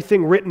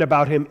everything written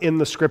about him in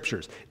the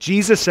Scriptures.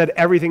 Jesus said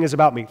everything is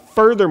about me.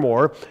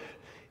 Furthermore,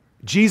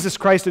 Jesus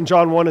Christ in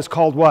John 1 is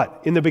called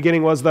what? In the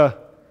beginning was the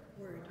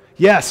Word.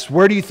 Yes.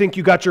 Where do you think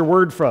you got your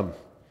word from?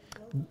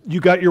 You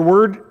got your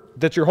word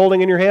that you're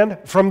holding in your hand?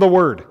 From the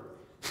Word.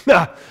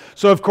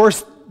 So, of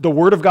course, the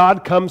Word of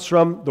God comes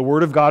from the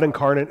Word of God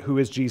incarnate, who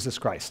is Jesus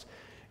Christ.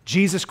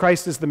 Jesus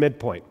Christ is the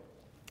midpoint.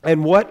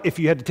 And what if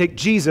you had to take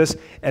Jesus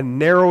and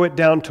narrow it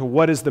down to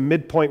what is the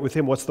midpoint with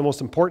him? What's the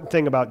most important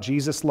thing about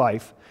Jesus'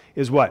 life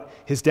is what?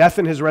 His death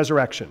and his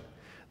resurrection.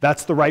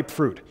 That's the ripe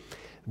fruit.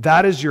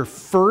 That is your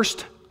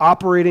first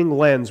operating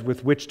lens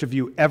with which to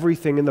view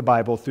everything in the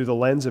Bible, through the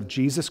lens of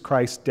Jesus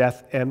Christ's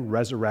death and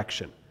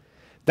resurrection.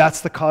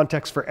 That's the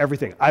context for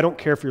everything. I don't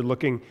care if you're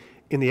looking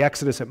in the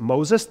Exodus at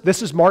Moses.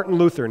 This is Martin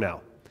Luther now,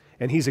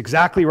 and he's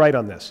exactly right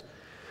on this.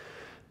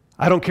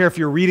 I don't care if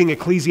you're reading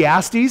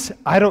Ecclesiastes.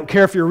 I don't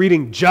care if you're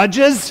reading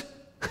Judges,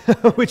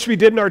 which we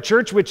did in our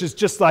church, which is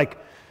just like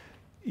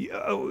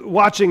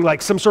watching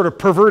like some sort of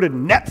perverted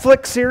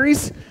Netflix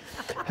series,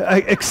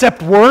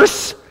 except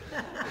worse.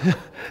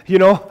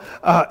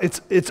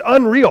 It's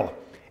unreal.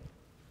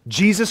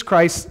 Jesus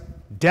Christ's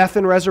death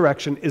and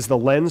resurrection is the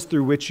lens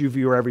through which you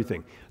view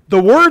everything.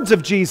 The words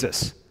of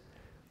Jesus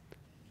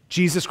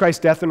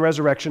Christ's death and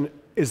resurrection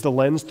is the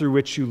lens through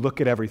which you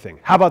look at everything.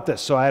 How about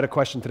this? So I had a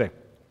question today.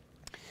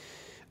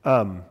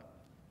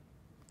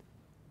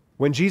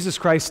 When Jesus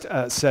Christ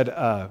said,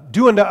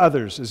 do unto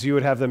others as you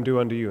would have them do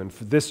unto you, and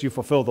for this you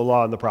fulfill the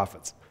law and the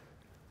prophets.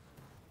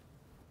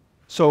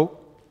 So,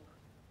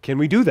 can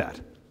we do that?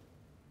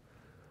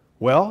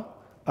 Well,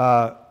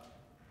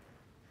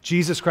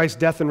 Jesus Christ's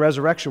death and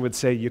resurrection would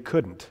say you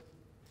couldn't.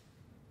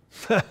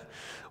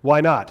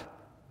 Why not?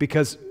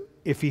 Because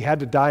if he had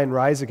to die and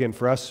rise again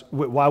for us,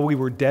 while we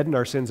were dead in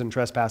our sins and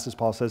trespasses,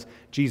 Paul says,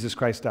 Jesus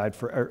Christ died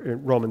for,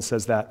 Romans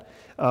says that.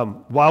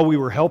 While we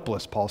were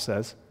helpless, Paul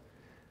says.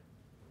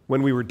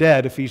 When we were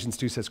dead, Ephesians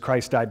 2 says,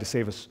 Christ died to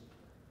save us.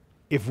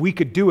 If we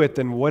could do it,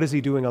 then what is he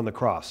doing on the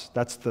cross?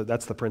 That's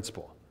the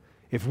principle.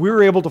 If we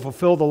were able to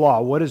fulfill the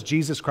law, what is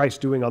Jesus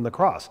Christ doing on the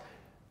cross?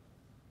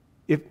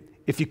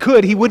 If you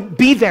could, he wouldn't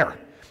be there.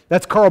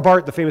 That's Karl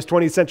Barth, the famous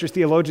 20th century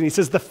theologian. He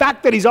says the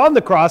fact that he's on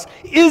the cross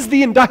is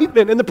the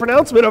indictment and the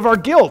pronouncement of our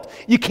guilt.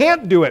 You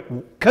can't do it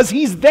because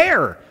he's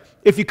there.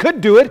 If you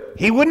could do it,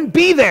 he wouldn't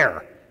be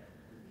there.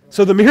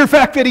 So the mere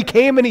fact that he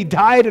came and he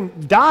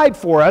died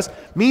for us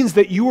means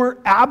that you were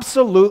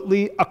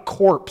absolutely a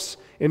corpse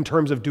in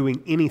terms of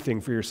doing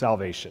anything for your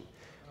salvation.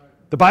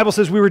 The Bible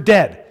says we were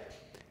dead.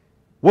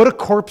 What are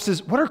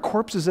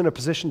corpses in a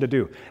position to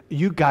do?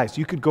 You guys,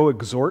 you could go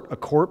exhort a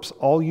corpse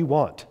all you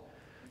want.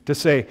 To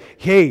say,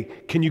 hey,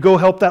 can you go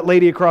help that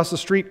lady across the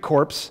street,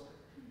 corpse?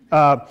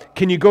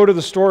 Can you go to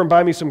the store and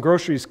buy me some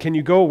groceries? Can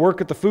you go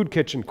work at the food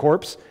kitchen,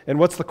 corpse? And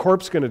what's the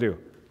corpse going to do?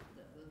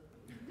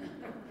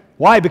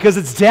 Why? Because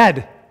it's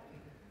dead.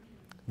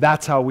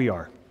 That's how we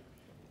are.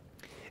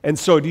 And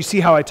so, do you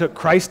see how I took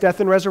Christ's death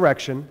and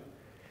resurrection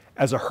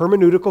as a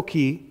hermeneutical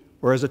key,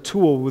 or as a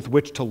tool with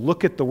which to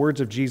look at the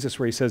words of Jesus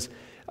where he says,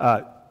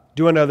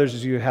 do unto others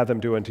as you have them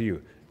do unto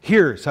you.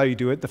 Here's how you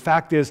do it. The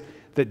fact is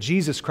that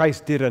Jesus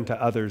Christ did unto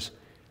others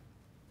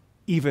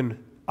even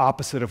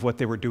opposite of what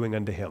they were doing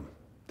unto him.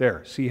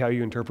 There, see how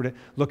you interpret it?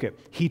 Look at,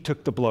 he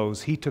took the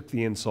blows, he took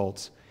the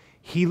insults.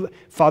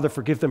 Father,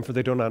 forgive them for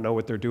they do not know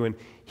what they're doing.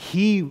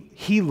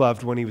 He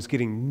loved when he was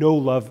getting no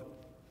love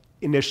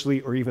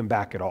initially or even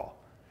back at all.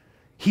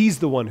 He's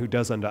the one who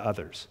does unto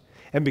others.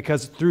 And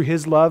because through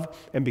his love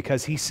and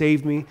because he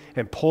saved me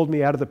and pulled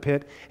me out of the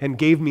pit and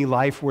gave me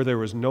life where there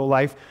was no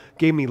life,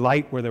 gave me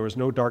light where there was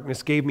no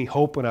darkness, gave me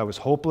hope when I was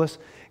hopeless,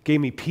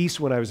 gave me peace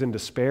when I was in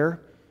despair,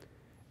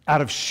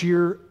 out of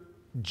sheer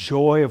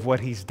joy of what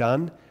he's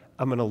done,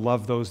 I'm going to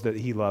love those that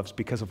he loves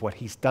because of what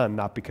he's done,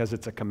 not because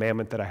it's a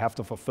commandment that I have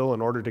to fulfill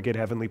in order to get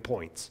heavenly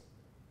points.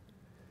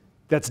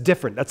 That's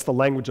different. That's the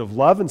language of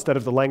love instead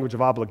of the language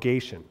of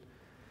obligation.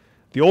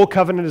 The old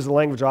covenant is the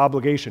language of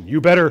obligation. You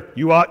better,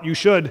 you ought, you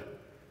should,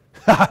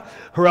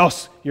 or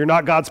else you're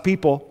not God's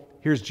people.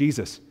 Here's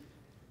Jesus.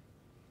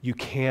 You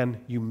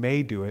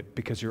may do it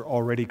because you're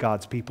already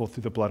God's people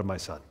through the blood of my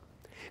Son.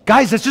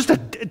 Guys,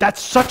 that's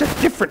such a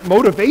different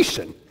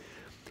motivation.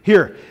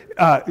 Here,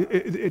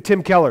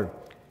 Tim Keller,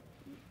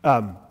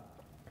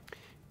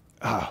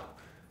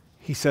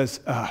 he says,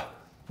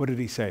 what did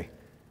he say?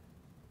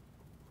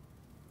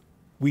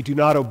 We do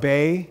not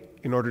obey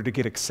in order to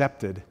get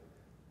accepted.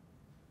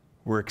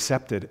 We're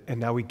accepted, and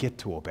now we get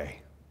to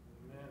obey.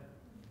 Amen.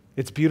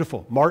 It's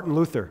beautiful. Martin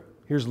Luther,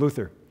 here's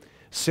Luther.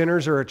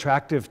 Sinners are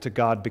attractive to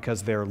God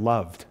because they're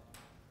loved.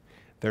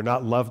 They're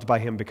not loved by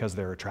him because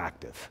they're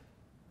attractive.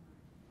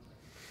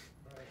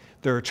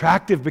 They're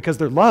attractive because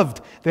they're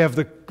loved. They have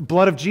the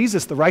blood of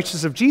Jesus, the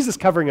righteousness of Jesus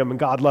covering them, and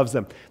God loves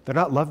them. They're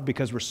not loved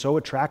because we're so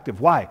attractive.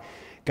 Why?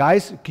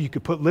 Guys, you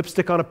could put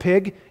lipstick on a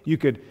pig. You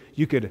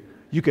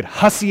could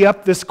hussy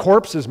up this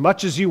corpse as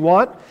much as you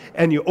want,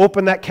 and you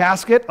open that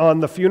casket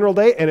on the funeral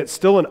day, and it's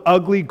still an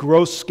ugly,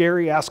 gross,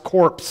 scary-ass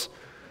corpse.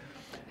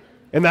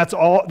 And that's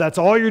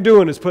all you're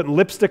doing is putting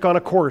lipstick on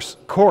a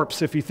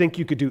corpse if you think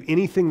you could do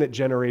anything that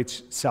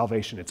generates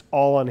salvation. It's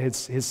all on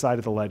his side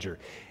of the ledger.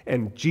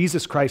 And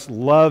Jesus Christ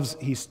loves,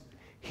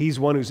 he's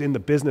one who's in the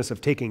business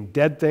of taking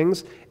dead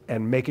things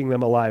and making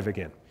them alive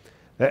again.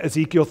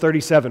 Ezekiel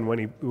 37,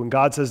 when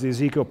God says to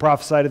Ezekiel,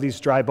 prophesy to these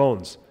dry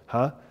bones,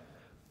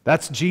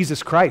 that's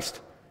Jesus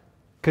Christ.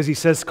 Because he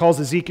calls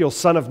Ezekiel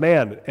son of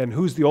man, and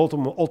who's the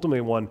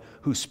ultimate one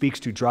who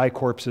speaks to dry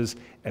corpses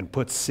and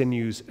puts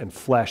sinews and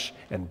flesh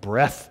and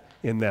breath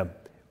in them?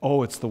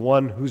 Oh, it's the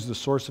one who's the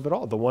source of it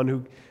all, the one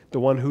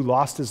who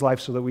lost his life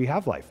so that we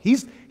have life.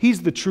 He's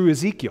the true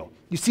Ezekiel.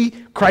 You see,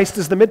 Christ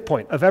is the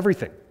midpoint of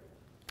everything.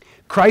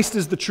 Christ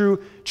is the true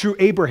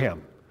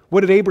Abraham.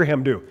 What did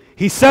Abraham do?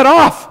 He set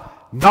off,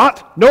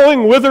 not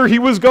knowing whither he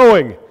was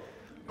going.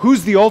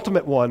 Who's the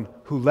ultimate one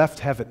who left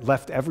heaven,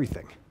 left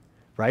everything,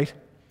 right?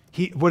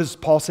 What does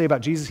Paul say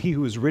about Jesus? He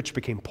who was rich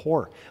became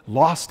poor,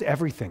 lost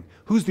everything.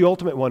 Who's the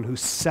ultimate one who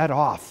set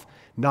off,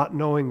 not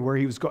knowing where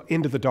he was going,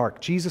 into the dark?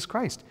 Jesus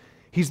Christ.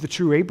 He's the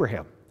true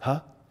Abraham,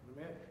 huh?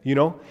 Amen. You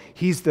know,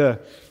 he's the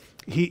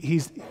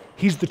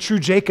true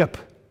Jacob,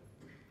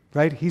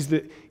 right? He's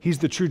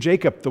the true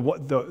Jacob,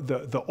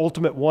 the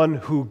ultimate one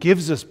who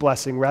gives us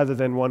blessing rather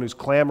than one who's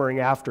clamoring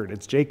after it.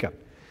 It's Jacob.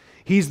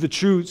 He's the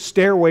true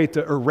stairway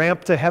or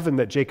ramp to heaven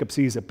that Jacob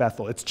sees at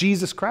Bethel. It's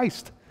Jesus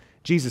Christ.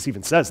 Jesus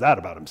even says that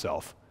about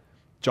himself.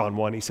 John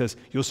 1, he says,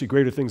 you'll see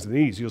greater things than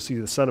these. You'll see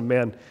the Son of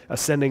Man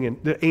ascending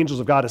and the angels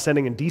of God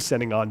ascending and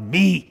descending on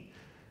me.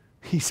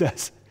 He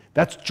says,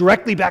 that's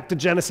directly back to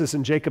Genesis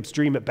and Jacob's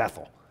dream at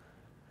Bethel.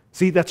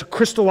 See, that's a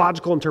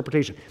Christological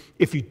interpretation.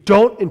 If you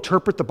don't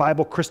interpret the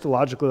Bible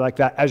Christologically like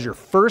that as your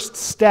first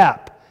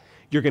step,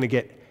 you're going to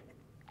get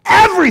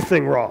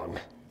everything wrong.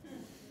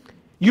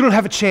 You don't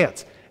have a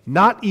chance.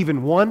 Not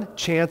even one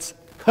chance,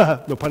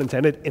 no pun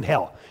intended, in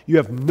hell. You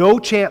have no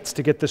chance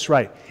to get this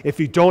right if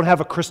you don't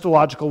have a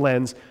Christological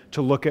lens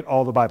to look at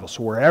all the Bible.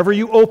 So wherever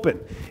you open,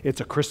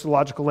 it's a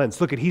Christological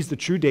lens. Look he's the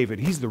true David.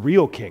 He's the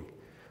real king.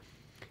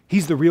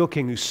 He's the real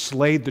king who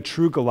slayed the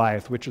true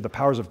Goliath, which are the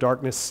powers of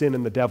darkness, sin,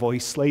 and the devil. He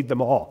slayed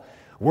them all.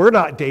 We're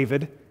not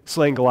David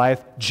slaying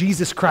Goliath.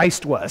 Jesus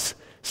Christ was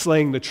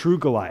slaying the true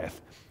Goliath,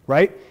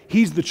 right?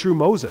 He's the true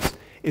Moses.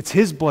 It's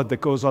his blood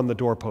that goes on the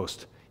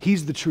doorpost.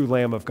 He's the true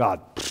Lamb of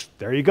God.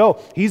 There you go.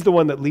 He's the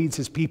one that leads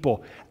his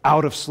people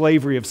out of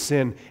slavery of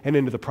sin and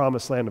into the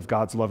promised land of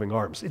God's loving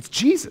arms. It's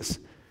Jesus.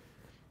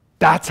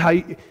 That's how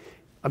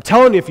I'm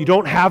telling you, if you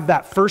don't have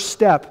that first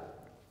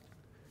step,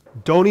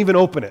 don't even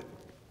open it.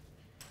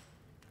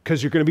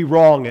 Because you're going to be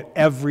wrong at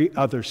every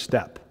other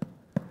step.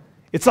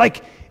 It's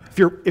like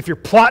if you're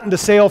plotting to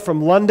sail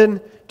from London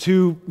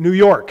to New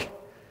York,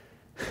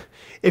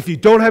 if you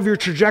don't have your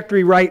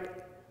trajectory right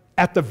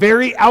at the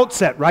very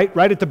outset, right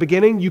at the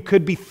beginning, you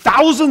could be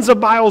thousands of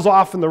miles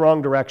off in the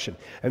wrong direction.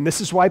 And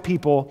this is why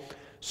people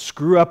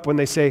screw up when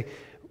they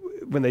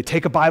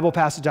take a Bible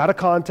passage out of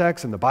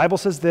context, and the Bible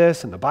says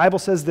this, and the Bible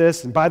says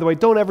this, and by the way,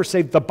 don't ever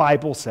say the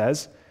Bible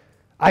says.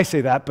 I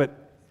say that,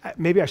 but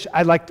maybe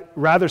I'd like to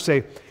rather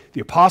say the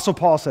Apostle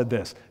Paul said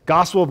this,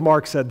 Gospel of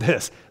Mark said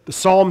this, the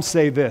Psalms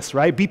say this,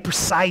 right? Be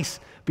precise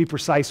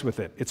with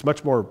it. It's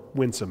much more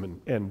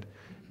winsome and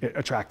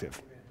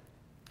attractive.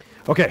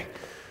 Okay.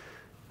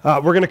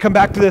 We're going to come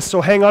back to this,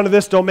 so hang on to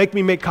this. Don't make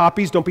me make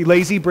copies. Don't be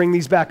lazy. Bring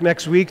these back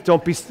next week.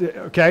 Don't be,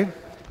 okay?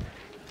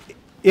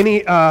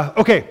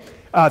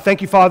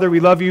 Thank you, Father. We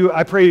love you.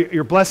 I pray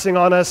your blessing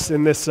on us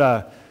in this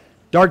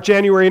dark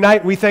January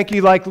night. We thank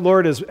you, like,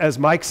 Lord, as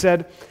Mike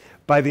said,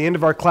 by the end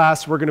of our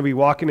class, we're going to be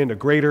walking into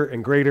greater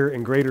and greater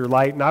and greater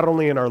light, not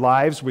only in our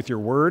lives with your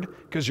word,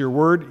 because your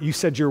word, you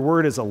said your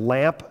word is a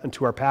lamp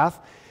unto our path,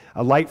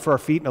 a light for our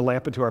feet and a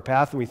lamp unto our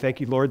path. And we thank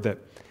you, Lord, that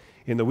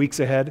in the weeks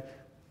ahead,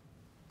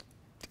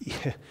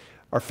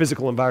 our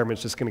physical environment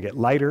is just going to get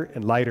lighter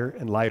and lighter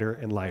and lighter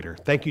and lighter.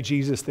 Thank you,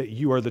 Jesus, that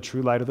you are the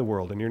true light of the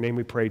world. In your name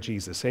we pray,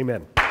 Jesus.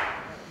 Amen.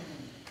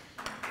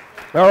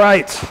 All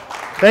right.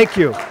 Thank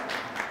you.